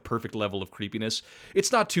really like the perfect level of creepiness.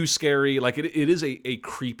 It's not too scary. Like, it is a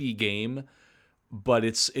creepy game, but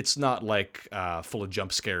it's not like full of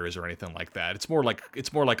jump scares or anything like that. It's more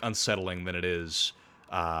like unsettling than it is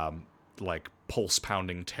like pulse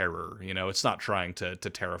pounding terror. It's not trying to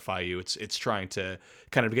terrify you. It's trying to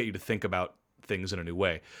kind of get you to think about things in a new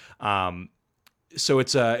way. So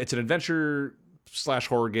it's an adventure /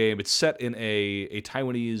 horror game. It's set in a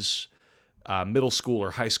Taiwanese middle school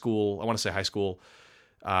or high school. I want to say high school.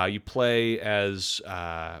 You play as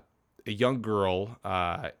a young girl,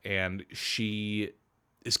 and she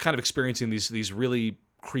is kind of experiencing these really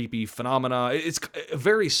creepy phenomena. It's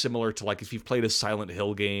very similar to, like, if you've played a Silent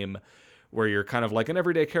Hill game, where you're kind of like an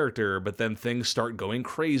everyday character, but then things start going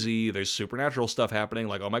crazy. There's supernatural stuff happening,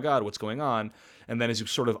 like, oh my god, what's going on? And then as you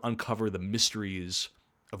sort of uncover the mysteries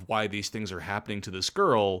of why these things are happening to this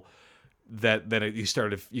girl,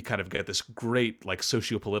 you kind of get this great like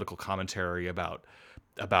socio-political commentary about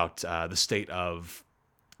the state of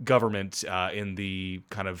government in the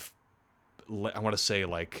kind of, I want to say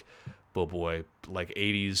like, oh boy, like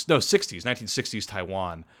 1960s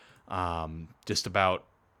Taiwan, just about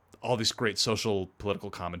all this great social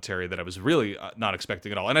political commentary that I was really not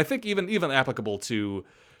expecting at all. And I think even applicable to,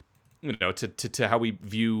 to how we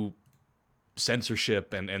view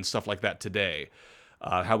censorship and stuff like that today,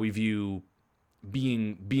 how we view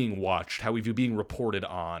being watched, how we view being reported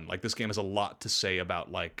on. Like, this game has a lot to say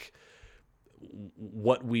about like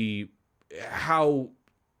how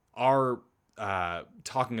our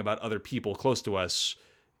talking about other people close to us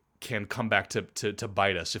can come back to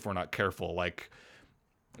bite us if we're not careful. Like,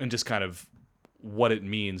 and just kind of what it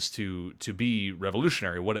means to be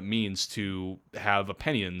revolutionary, what it means to have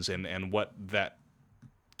opinions, and what that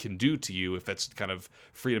can do to you if that's kind of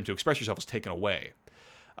freedom to express yourself is taken away.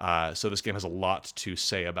 So this game has a lot to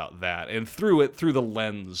say about that, and through the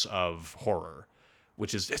lens of horror,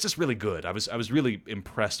 it's just really good. I was really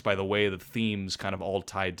impressed by the way the themes kind of all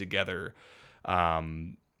tied together,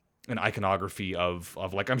 an iconography of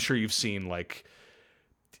like, I'm sure you've seen like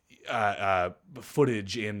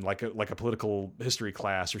footage in like a political history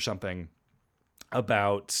class or something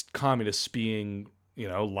about communists being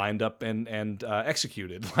lined up and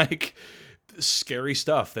executed, like scary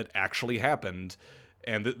stuff that actually happened.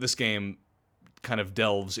 And this game kind of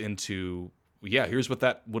delves into, here's what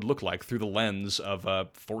that would look like through the lens of a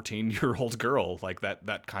 14-year-old girl, like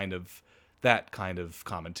that kind of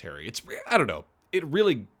commentary. I don't know. It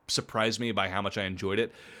really surprised me by how much I enjoyed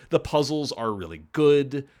it. The puzzles are really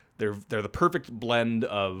good. They're the perfect blend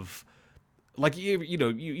of, like,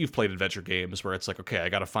 you've played adventure games where it's like, okay, I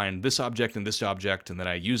got to find this object and this object, and then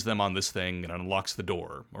I use them on this thing and it unlocks the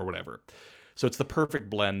door or whatever. So it's the perfect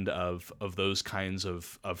blend of those kinds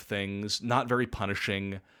of things. Not very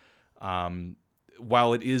punishing.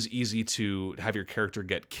 While it is easy to have your character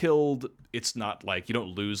get killed, it's not like you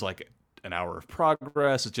don't lose like an hour of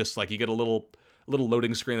progress. It's just like you get a little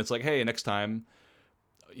loading screen that's like, hey, next time,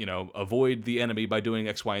 avoid the enemy by doing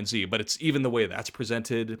X, Y, and Z. But it's even the way that's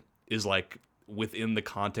presented is like within the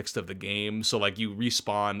context of the game. So like you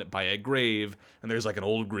respawn by a grave, and there's like an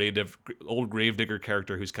old gravedigger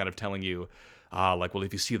character who's kind of telling you, like, well,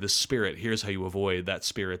 if you see this spirit, here's how you avoid that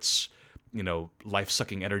spirit's,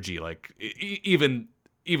 life-sucking energy. Like, even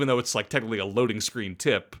though it's like technically a loading screen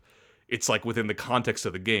tip, it's like within the context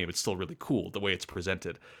of the game, it's still really cool the way it's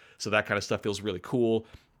presented. So that kind of stuff feels really cool.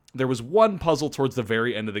 There was one puzzle towards the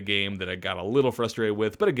very end of the game that I got a little frustrated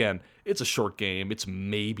with, but again, it's a short game. It's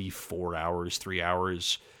maybe 4 hours, 3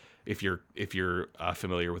 hours, if you're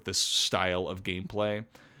familiar with this style of gameplay.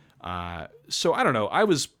 So I don't know. I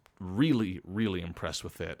was really, really impressed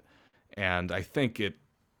with it, and I think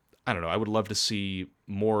I don't know. I would love to see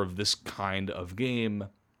more of this kind of game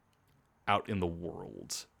out in the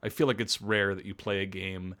world. I feel like it's rare that you play a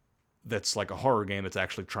game that's like a horror game that's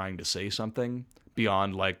actually trying to say something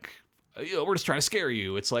beyond like, we're just trying to scare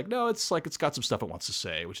you. It's like, no, it's like it's got some stuff it wants to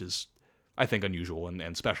say, which is, I think, unusual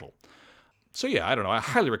and special. So yeah, I don't know. I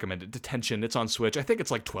highly recommend it. Detention. It's on Switch. I think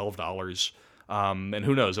it's like $12. And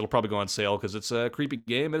who knows? It'll probably go on sale because it's a creepy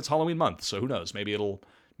game and it's Halloween month. So who knows? Maybe it'll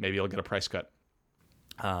get a price cut.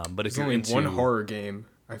 But if There's you're only into one horror game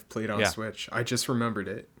I've played on Switch. I just remembered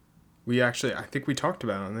it. I think we talked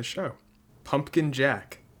about it on this show. Pumpkin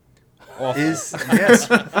Jack. Yes.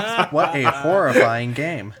 What a horrifying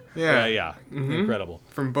game. Yeah. Mm-hmm. Incredible.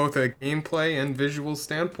 From both a gameplay and visual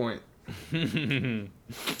standpoint. One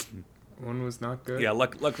was not good. Yeah,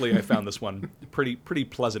 luckily I found this one pretty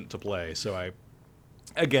pleasant to play. So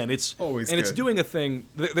it's always good. It's doing a thing.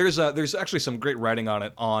 There's actually some great writing on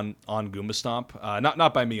it on Goomba Stomp.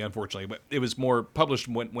 Not by me, unfortunately, but it was more published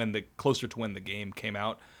closer to when the game came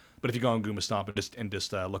out. But if you go on Goomba Stomp and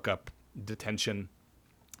just look up Detention,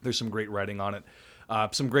 there's some great writing on it.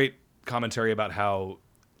 Some great commentary about how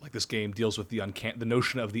like this game deals with the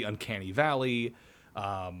notion of the uncanny valley,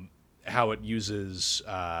 how it uses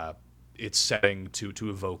its setting to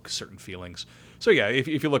evoke certain feelings. So yeah, if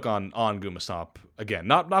you look on Goomba Stomp, again,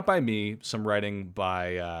 not by me, some writing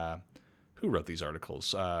by who wrote these articles?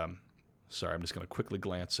 Sorry, I'm just going to quickly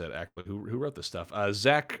glance at actually who wrote this stuff.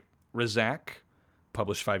 Zach Razak,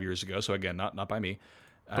 published 5 years ago. So again, not by me.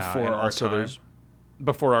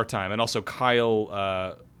 Before our time, and also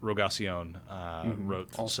Kyle Rogacion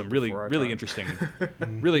wrote also some really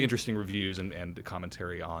interesting reviews and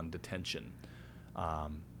commentary on Detention.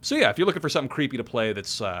 So yeah, if you're looking for something creepy to play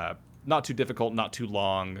that's not too difficult, not too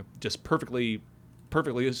long, just perfectly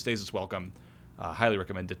stays its welcome, highly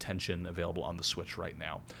recommend Detention, available on the Switch right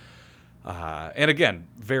now. And again,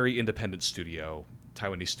 very independent studio,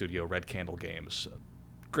 Taiwanese studio, Red Candle Games.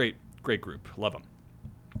 Great group. Love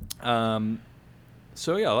them.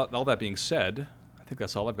 So yeah, all that being said, I think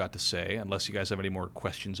that's all I've got to say, unless you guys have any more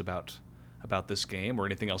questions about this game or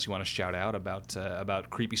anything else you want to shout out about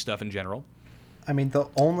creepy stuff in general. I mean, the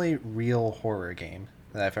only real horror game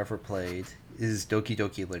that I've ever played is Doki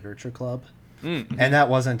Doki Literature Club. Mm-hmm. And that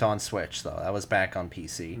wasn't on Switch, though. That was back on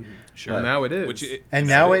PC. Mm-hmm. Sure. Well, now it is.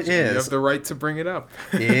 Now it is. You have the right to bring it up.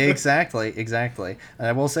 Exactly. And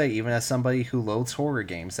I will say, even as somebody who loathes horror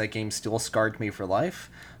games, that game still scarred me for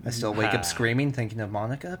life. I still wake up screaming, thinking of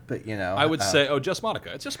Monica, but I would say, just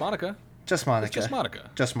Monica. It's just Monica. Just Monica. It's just Monica.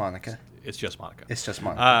 Just Monica. It's just Monica. It's just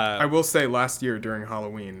Monica. I will say, last year during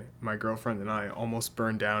Halloween, my girlfriend and I almost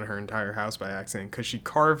burned down her entire house by accident because she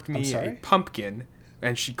carved me a pumpkin,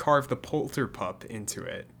 and she carved the Polterpup into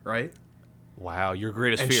it, right? Wow, your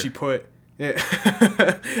greatest and fear. She put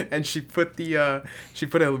and she put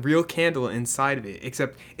a real candle inside of it,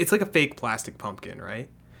 except it's like a fake plastic pumpkin, right?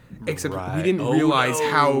 Except we didn't realize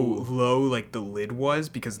how low like the lid was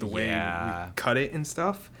because the way we cut it and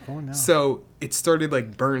stuff. Oh no. So it started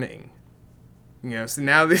like burning. So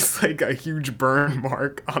now there's like a huge burn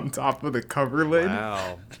mark on top of the cover lid.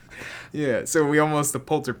 Wow. Yeah, so we almost, the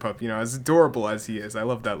Polterpup, as adorable as he is, I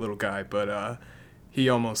love that little guy, but he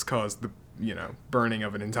almost caused the, burning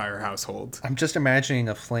of an entire household. I'm just imagining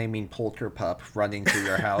a flaming Polterpup running through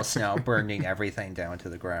your house now, burning everything down to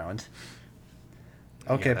the ground.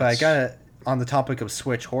 Okay, but I gotta, on the topic of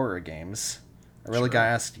Switch horror games, I really gotta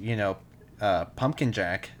ask, Pumpkin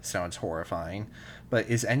Jack sounds horrifying, but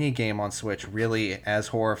is any game on Switch really as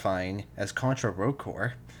horrifying as Contra Rogue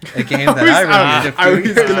Core? A game that I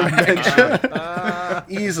reviewed a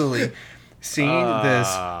few easily. Seeing this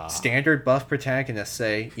standard buff protagonist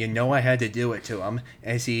say, I had to do it to him,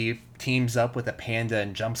 as he teams up with a panda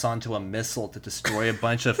and jumps onto a missile to destroy a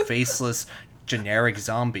bunch of faceless generic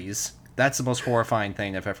zombies. That's the most horrifying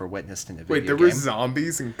thing I've ever witnessed in a video game. Wait, there were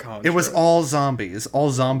zombies in Contra? It was all zombies. All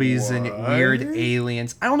zombies and weird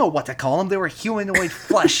aliens. I don't know what to call them. They were humanoid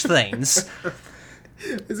flesh things.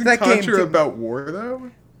 Isn't that Contra about war, though?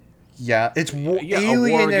 Yeah, it's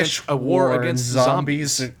alienish a war against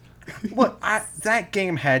zombies. Look, that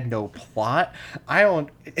game had no plot.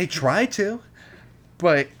 It tried to,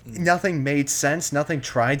 but nothing made sense. Nothing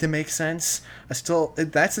tried to make sense.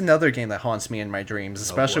 That's another game that haunts me in my dreams,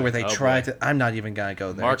 especially where they tried to. I'm not even gonna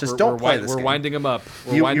go there. Mark, just don't play this game. We're winding him up.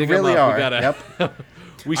 You really are. We gotta. Yep.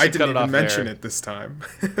 We should cut it off there. I didn't even mention it this time.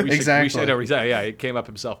 Exactly. Yeah, it came up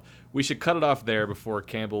himself. We should cut it off there before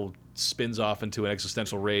Campbell spins off into an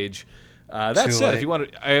existential rage. That said, if you want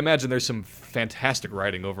to, I imagine there's some fantastic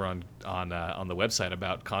writing over on the website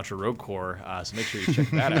about Contra Rogue Core, so make sure you check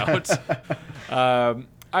that out.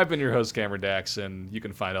 I've been your host, Cameron Dax, and you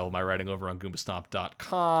can find all my writing over on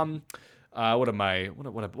goombastomp.com. What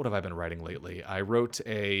have I been writing lately? I wrote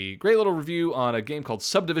a great little review on a game called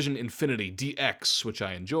Subdivision Infinity DX, which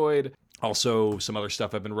I enjoyed. Also, some other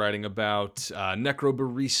stuff I've been writing about, Necro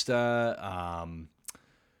Barista.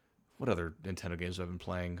 What other Nintendo games have I been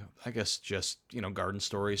playing? I guess just, Garden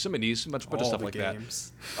Story, some indies, a bunch of stuff like that.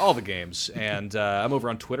 All the games. And I'm over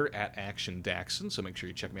on Twitter at ActionDaxon, so make sure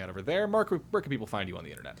you check me out over there. Mark, where can people find you on the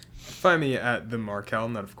internet? Find me at the Markel,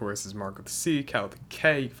 and that, of course, is Mark with a C, Cal with a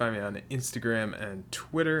K. You can find me on Instagram and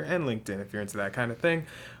Twitter and LinkedIn if you're into that kind of thing.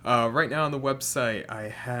 Right now on the website, I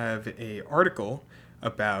have an article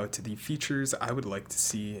about the features I would like to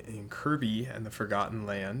see in Kirby and the Forgotten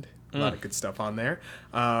Land. A lot of good stuff on there.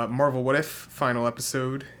 Marvel What If, final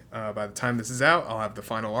episode. By the time this is out, I'll have the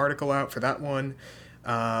final article out for that one.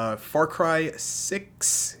 Far Cry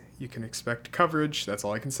 6, you can expect coverage. That's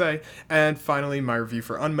all I can say. And finally, my review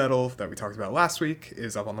for Unmetal that we talked about last week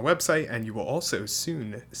is up on the website, and you will also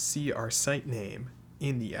soon see our site name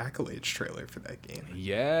in the Accolades trailer for that game.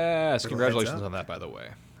 Yes, congratulations on that, by the way.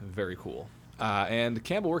 Very cool. And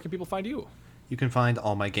Campbell, where can people find you? You can find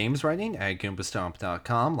all my games writing at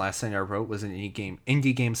goombastomp.com. Last thing I wrote was an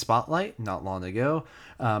indie game spotlight not long ago.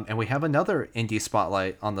 And we have another indie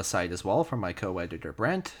spotlight on the site as well from my co-editor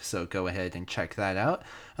Brent, so go ahead and check that out.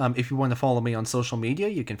 If you want to follow me on social media,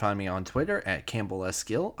 you can find me on Twitter at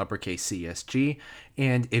CampbellSGill, uppercase CSG.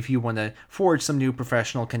 And if you want to forge some new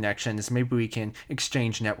professional connections, maybe we can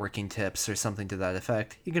exchange networking tips or something to that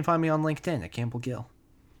effect, you can find me on LinkedIn at Campbell Gill.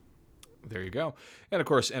 There you go. And of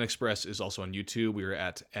course, NXpress is also on YouTube. We are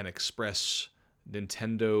at NXpress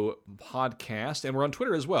Nintendo Podcast, and we're on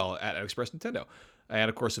Twitter as well at NXpress Nintendo. And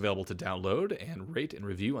of course, available to download and rate and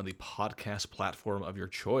review on the podcast platform of your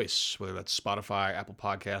choice, whether that's Spotify, Apple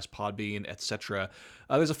Podcasts, Podbean, etc.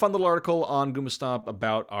 There's a fun little article on Goomba Stomp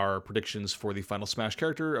about our predictions for the final Smash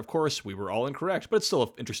character. Of course, we were all incorrect, but it's still an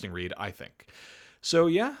interesting read, I think. So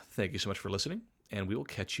yeah, thank you so much for listening, and we will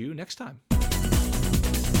catch you next time.